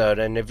episode,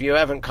 and if you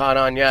haven't caught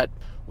on yet,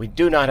 we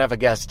do not have a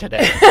guest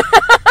today.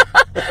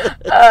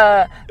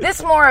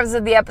 This more is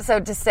the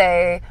episode to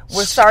say,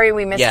 we're sorry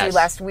we missed you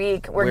last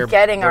week. We're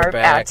getting our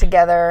act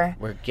together.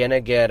 We're going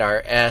to get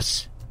our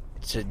S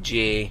to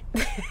G.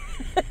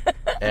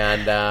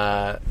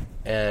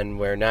 And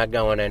we're not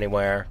going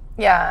anywhere.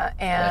 Yeah,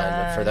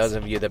 and for those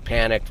of you that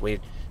panicked, we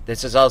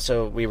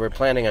were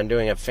planning on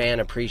doing a fan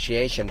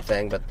appreciation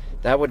thing, but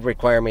that would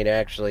require me to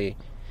actually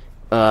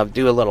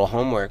do a little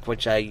homework,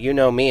 which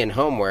me and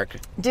homework.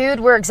 Dude,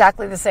 we're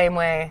exactly the same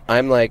way.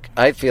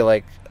 I feel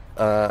like me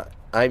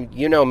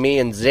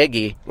and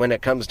Ziggy when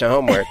it comes to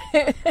homework.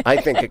 I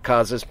think it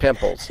causes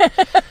pimples.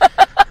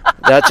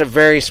 That's a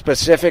very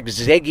specific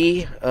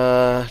Ziggy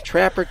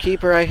Trapper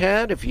Keeper I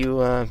had. If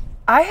you...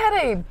 I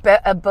had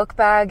a book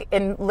bag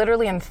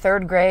literally in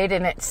third grade,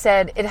 and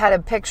it had a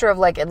picture of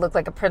it looked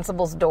like a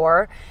principal's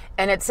door,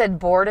 and it said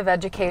Board of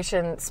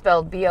Education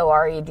spelled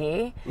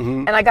BORED,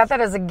 and I got that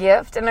as a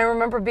gift, and I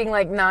remember being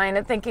 9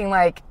 and thinking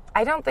I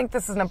don't think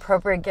this is an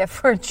appropriate gift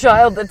for a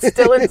child that's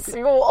still in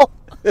school.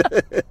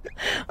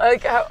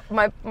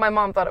 My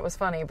mom thought it was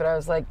funny, but I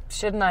was like,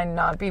 shouldn't I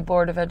not be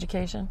Board of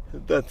Education?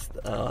 That's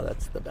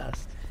the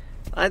best.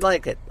 I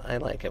like it. I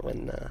like it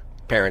when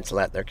parents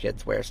let their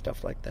kids wear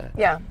stuff like that.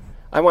 Yeah.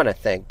 I want to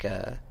thank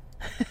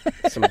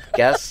some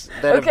guests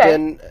that have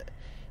been...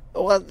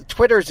 Well,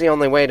 Twitter's the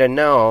only way to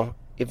know.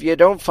 If you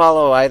don't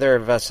follow either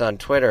of us on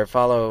Twitter,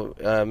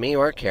 follow me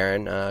or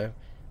Karen.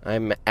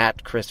 I'm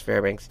at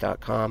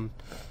chrisfairbanks.com,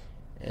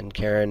 and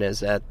Karen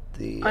is at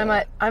the...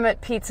 I'm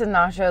at Pizza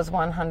Nachos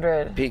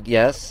 100.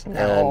 Yes.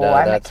 No, and,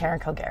 I'm at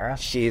Karen Kilgara.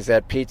 She's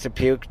at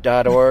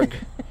pizzapuke.org.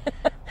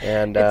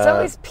 And it's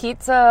always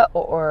pizza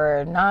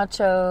or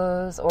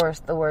nachos or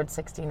the word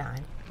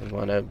 69. I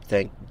want to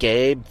thank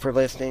Gabe for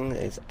listening.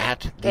 He's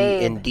at the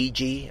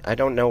NDG. I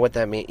don't know what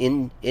that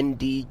means.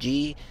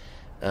 NDG.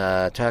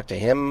 Talk to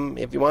him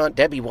if you want.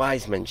 Debbie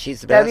Wiseman. She's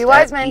the best. Debbie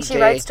Wiseman. She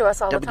writes to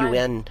us all the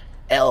time.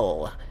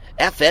 WNL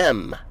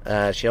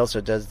FM. She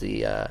also does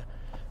the.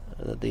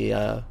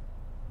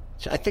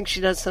 I think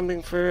she does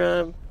something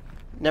for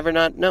Never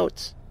Not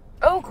Notes.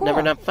 Oh, cool.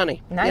 Never Not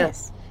Funny.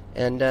 Nice.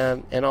 Yeah.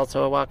 And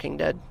also a Walking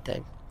Dead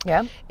thing.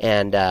 Yeah.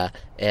 And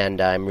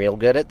I'm real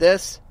good at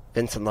this.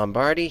 Vincent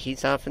Lombardi,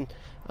 he's often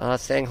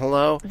saying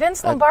hello.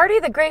 Vince Lombardi,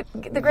 the great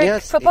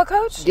football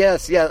coach?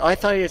 Yes, yeah. I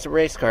thought he was a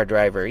race car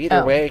driver.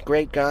 Either way,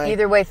 great guy.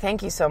 Either way,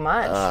 thank you so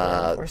much.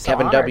 We're so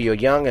Kevin honored. W.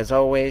 Young, as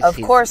always. Of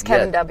course,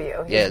 Kevin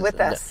W. He's with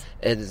us.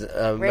 Is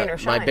Rain or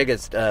shine. my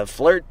biggest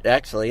flirt,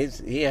 actually.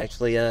 He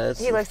actually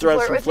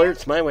throws some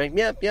flirts my way.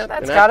 Yep.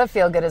 That's got to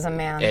feel good as a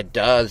man. It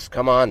does.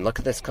 Come on, look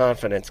at this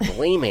confidence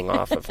gleaming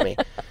off of me.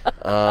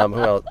 Who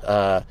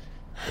else?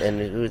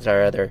 And who's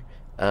our other...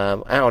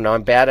 I don't know.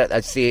 I'm bad at...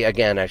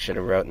 Again, I should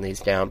have written these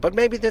down. But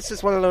maybe this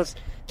is one of those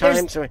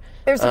times where...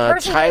 There's a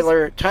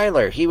person...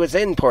 Tyler, he was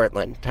in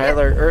Portland.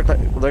 Tyler,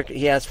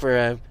 he asked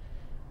for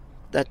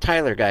that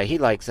Tyler guy. He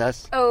likes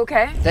us. Oh,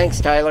 okay. Thanks,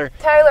 Tyler.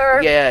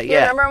 Tyler. Yeah.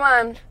 You're number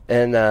one.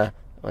 And,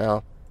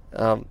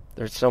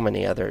 there's so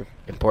many other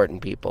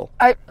important people.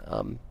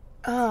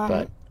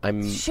 But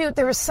I'm... Shoot,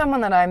 there was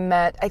someone that I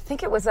met. I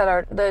think it was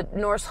at the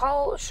Norse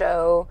Hall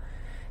show...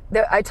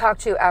 I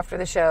talked to you after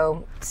the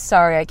show.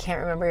 Sorry, I can't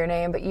remember your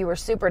name, but you were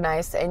super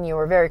nice and you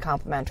were very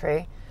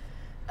complimentary.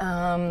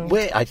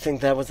 Wait, I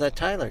think that was that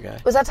Tyler guy.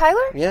 Was that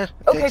Tyler? Yeah.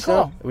 Okay,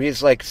 cool.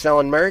 He's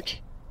selling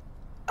merch.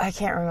 I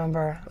can't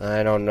remember.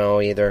 I don't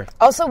know either.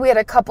 Also, I had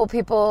a couple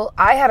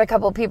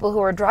people who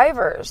were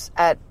drivers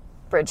at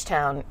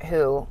Bridgetown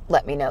who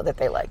let me know that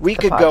they liked We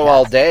the could podcast. go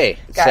all day,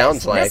 Guys,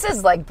 sounds like. This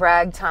is like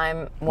brag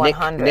time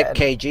 100. Nick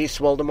KG,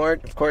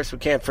 Swoldemort. Of course, we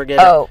can't forget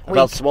about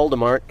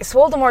Swoldemort.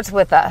 Swoldemort's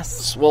with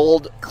us.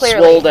 Clearly.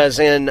 Swold as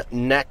in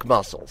neck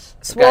muscles.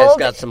 The guy's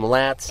got some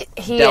lats,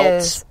 He delts,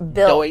 is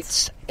built.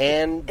 doits,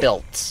 and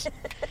bilts.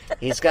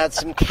 He's got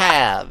some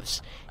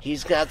calves.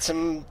 He's got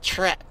some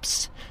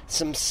traps,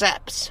 some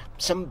seps,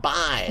 some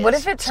buys. What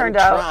if it turned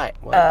out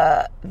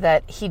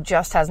that he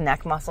just has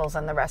neck muscles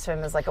and the rest of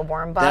him is like a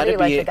warm body,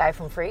 like the guy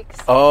from Freaks?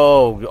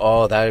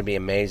 Oh, that would be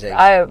amazing.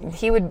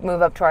 He would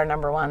move up to our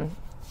number one,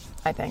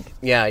 I think.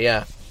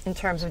 Yeah. In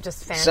terms of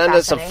just fan Send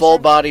us a fascination. full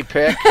body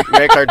pic.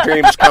 Make our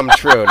dreams come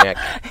true, Nick.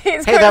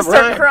 He's going to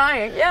start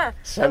crying. Yeah.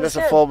 Send us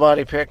a full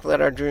body pic. Let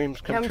our dreams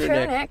come true,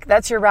 Nick.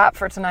 That's your rap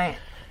for tonight.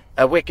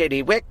 A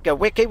wickety wick, a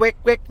wicky wick,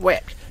 wick,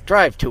 wick.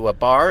 Drive to a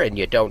bar and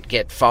you don't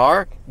get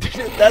far.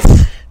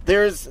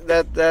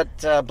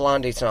 That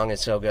Blondie song is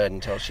so good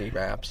until she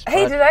raps.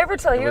 Hey, did I ever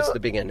tell you? It was the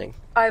beginning.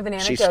 I have an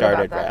anecdote She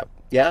started about that. rap.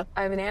 Yeah?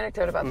 I have an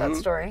anecdote about that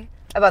story,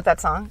 about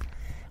that song.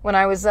 When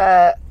I was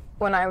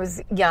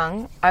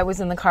young, I was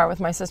in the car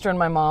with my sister and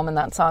my mom, and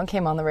that song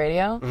came on the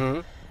radio. Mm-hmm.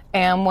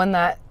 And when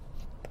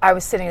I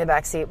was sitting in the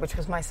back seat, which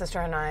was my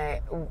sister and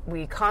I,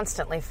 we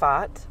constantly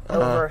fought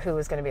over who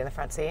was going to be in the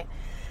front seat.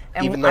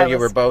 And even though you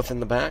were both in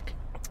the back?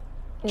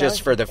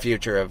 Just for the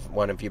future of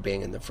one of you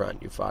being in the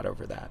front, you fought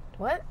over that.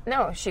 What?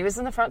 No, she was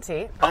in the front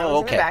seat. I was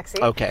in the back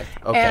seat. Okay.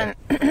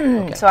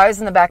 And so I was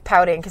in the back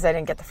pouting because I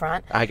didn't get the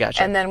front. I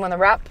gotcha. And then when the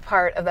rap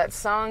part of that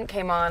song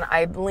came on,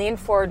 I leaned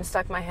forward and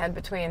stuck my head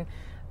between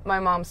my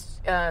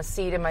mom's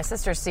seat and my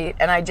sister's seat,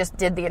 and I just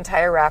did the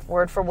entire rap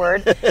word for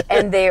word.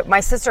 And my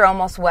sister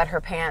almost wet her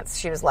pants.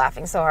 She was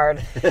laughing so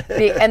hard.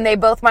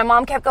 My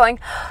mom kept going,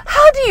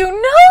 "How do you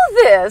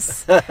know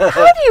this? How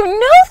do you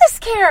know this,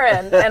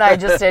 Karen?" And I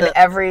just did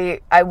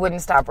I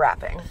wouldn't stop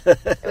rapping.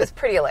 It was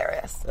pretty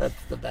hilarious.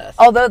 That's the best.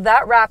 Although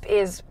that rap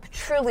is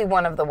truly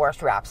one of the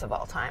worst raps of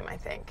all time, I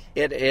think.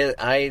 It is.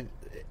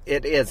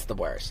 It is the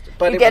worst.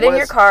 But you get in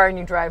your car and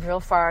you drive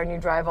real far and you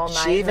drive all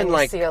night and then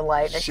you see a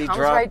light. It comes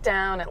right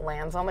down, it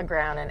lands on the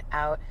ground, and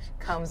out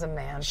comes a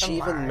man from She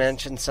Mars. even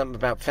mentioned something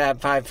about Fab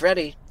Five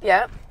Freddy.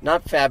 Yeah.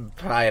 Not Fab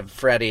Five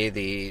Freddy,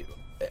 the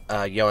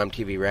Yo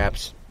MTV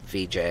Raps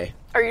VJ.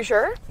 Are you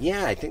sure?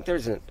 Yeah, I think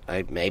there's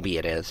maybe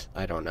it is.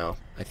 I don't know.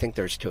 I think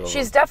there's two of them.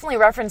 She's definitely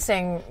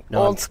referencing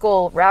old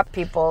school rap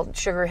people,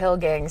 Sugar Hill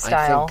Gang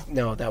style.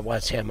 No, that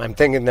was him. I'm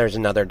thinking there's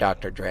another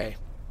Dr. Dre.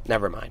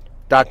 Never mind.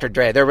 Dr.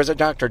 Dre. There was a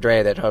Dr.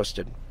 Dre that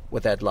hosted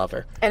with Ed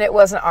Lover. And it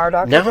wasn't our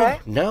Dr. Dre?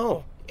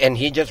 No. And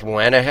he just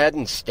went ahead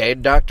and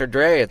stayed Dr.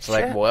 Dre. It's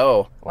like,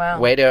 whoa. Wow.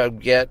 Way to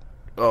get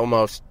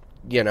almost,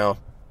 you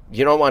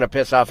don't want to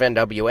piss off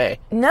NWA.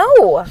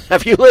 No.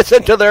 Have you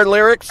listened to their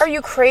lyrics? Are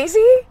you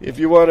crazy? If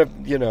you want to,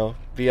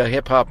 be a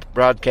hip-hop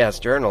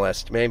broadcast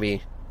journalist,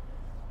 maybe,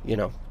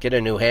 get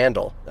a new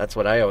handle. That's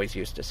what I always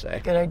used to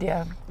say. Good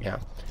idea. Yeah.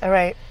 All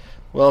right.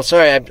 Well,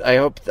 sorry, I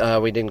hope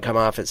we didn't come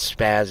off as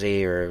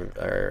spazzy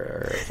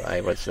or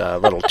I was a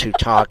little too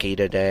talky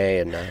today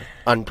and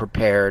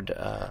unprepared.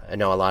 I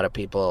know a lot of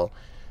people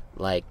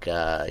like,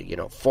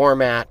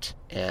 format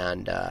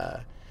and,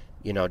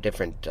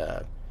 different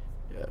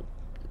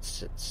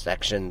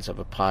sections of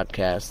a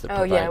podcast.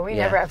 That we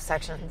never have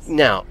sections.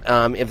 Now,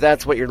 if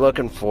that's what you're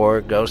looking for,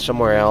 go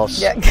somewhere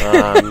else. Yeah.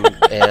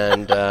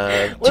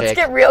 Let's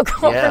get real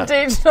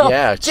confrontational.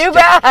 Yeah. Too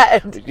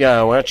bad.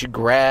 Yeah, why don't you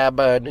grab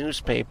a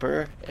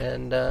newspaper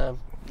and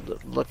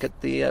look at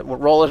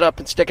roll it up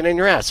and stick it in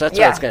your ass. That's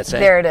what I was going to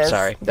say. There it is.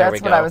 Sorry.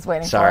 That's what I was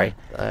waiting for.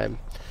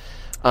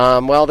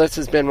 Well, this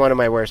has been one of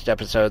my worst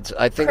episodes.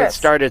 I think it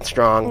started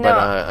strong, but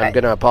I'm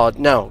going to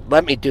apologize. No,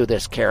 let me do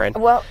this, Karen.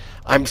 Well,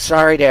 I'm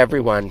sorry to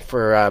everyone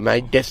for my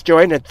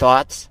disjointed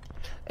thoughts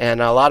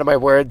and a lot of my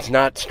words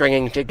not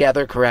stringing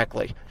together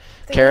correctly.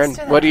 Karen,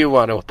 what do you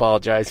want to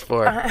apologize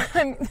for?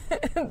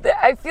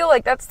 I feel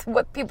like that's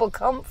what people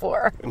come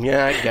for.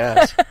 Yeah, I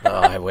guess.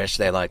 I wish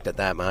they liked it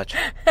that much.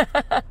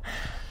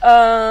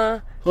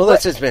 Well,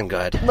 this has been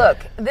good. Look,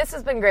 this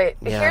has been great.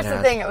 Yeah, here's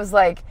the thing. It was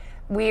like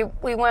we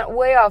went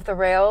way off the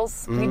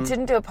rails. Mm-hmm. We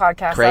didn't do a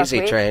podcast Crazy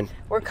last week. train.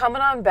 We're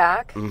coming on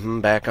back.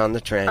 Mm-hmm, back on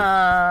the train.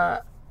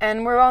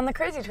 And we're on the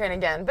crazy train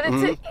again. But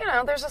it's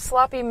there's a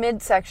sloppy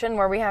midsection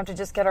where we have to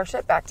just get our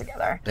shit back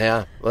together.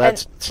 Yeah. Well,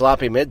 that's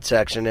sloppy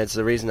midsection. It's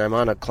the reason I'm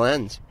on a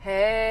cleanse.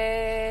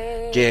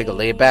 Hey.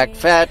 Jiggly back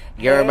fat,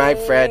 you're my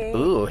Fred.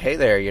 Ooh, hey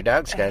there, your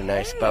dog's got a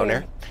nice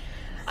boner.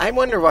 I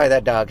wonder why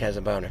that dog has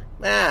a boner.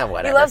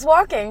 Whatever. He loves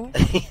walking.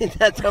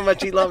 That's how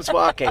much he loves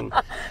walking.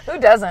 Who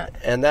doesn't?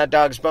 And that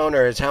dog's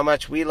boner is how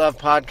much we love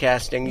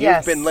podcasting.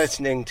 Yes. You've been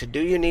listening to Do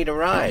You Need a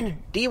Ride?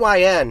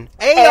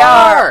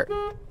 DYNAR.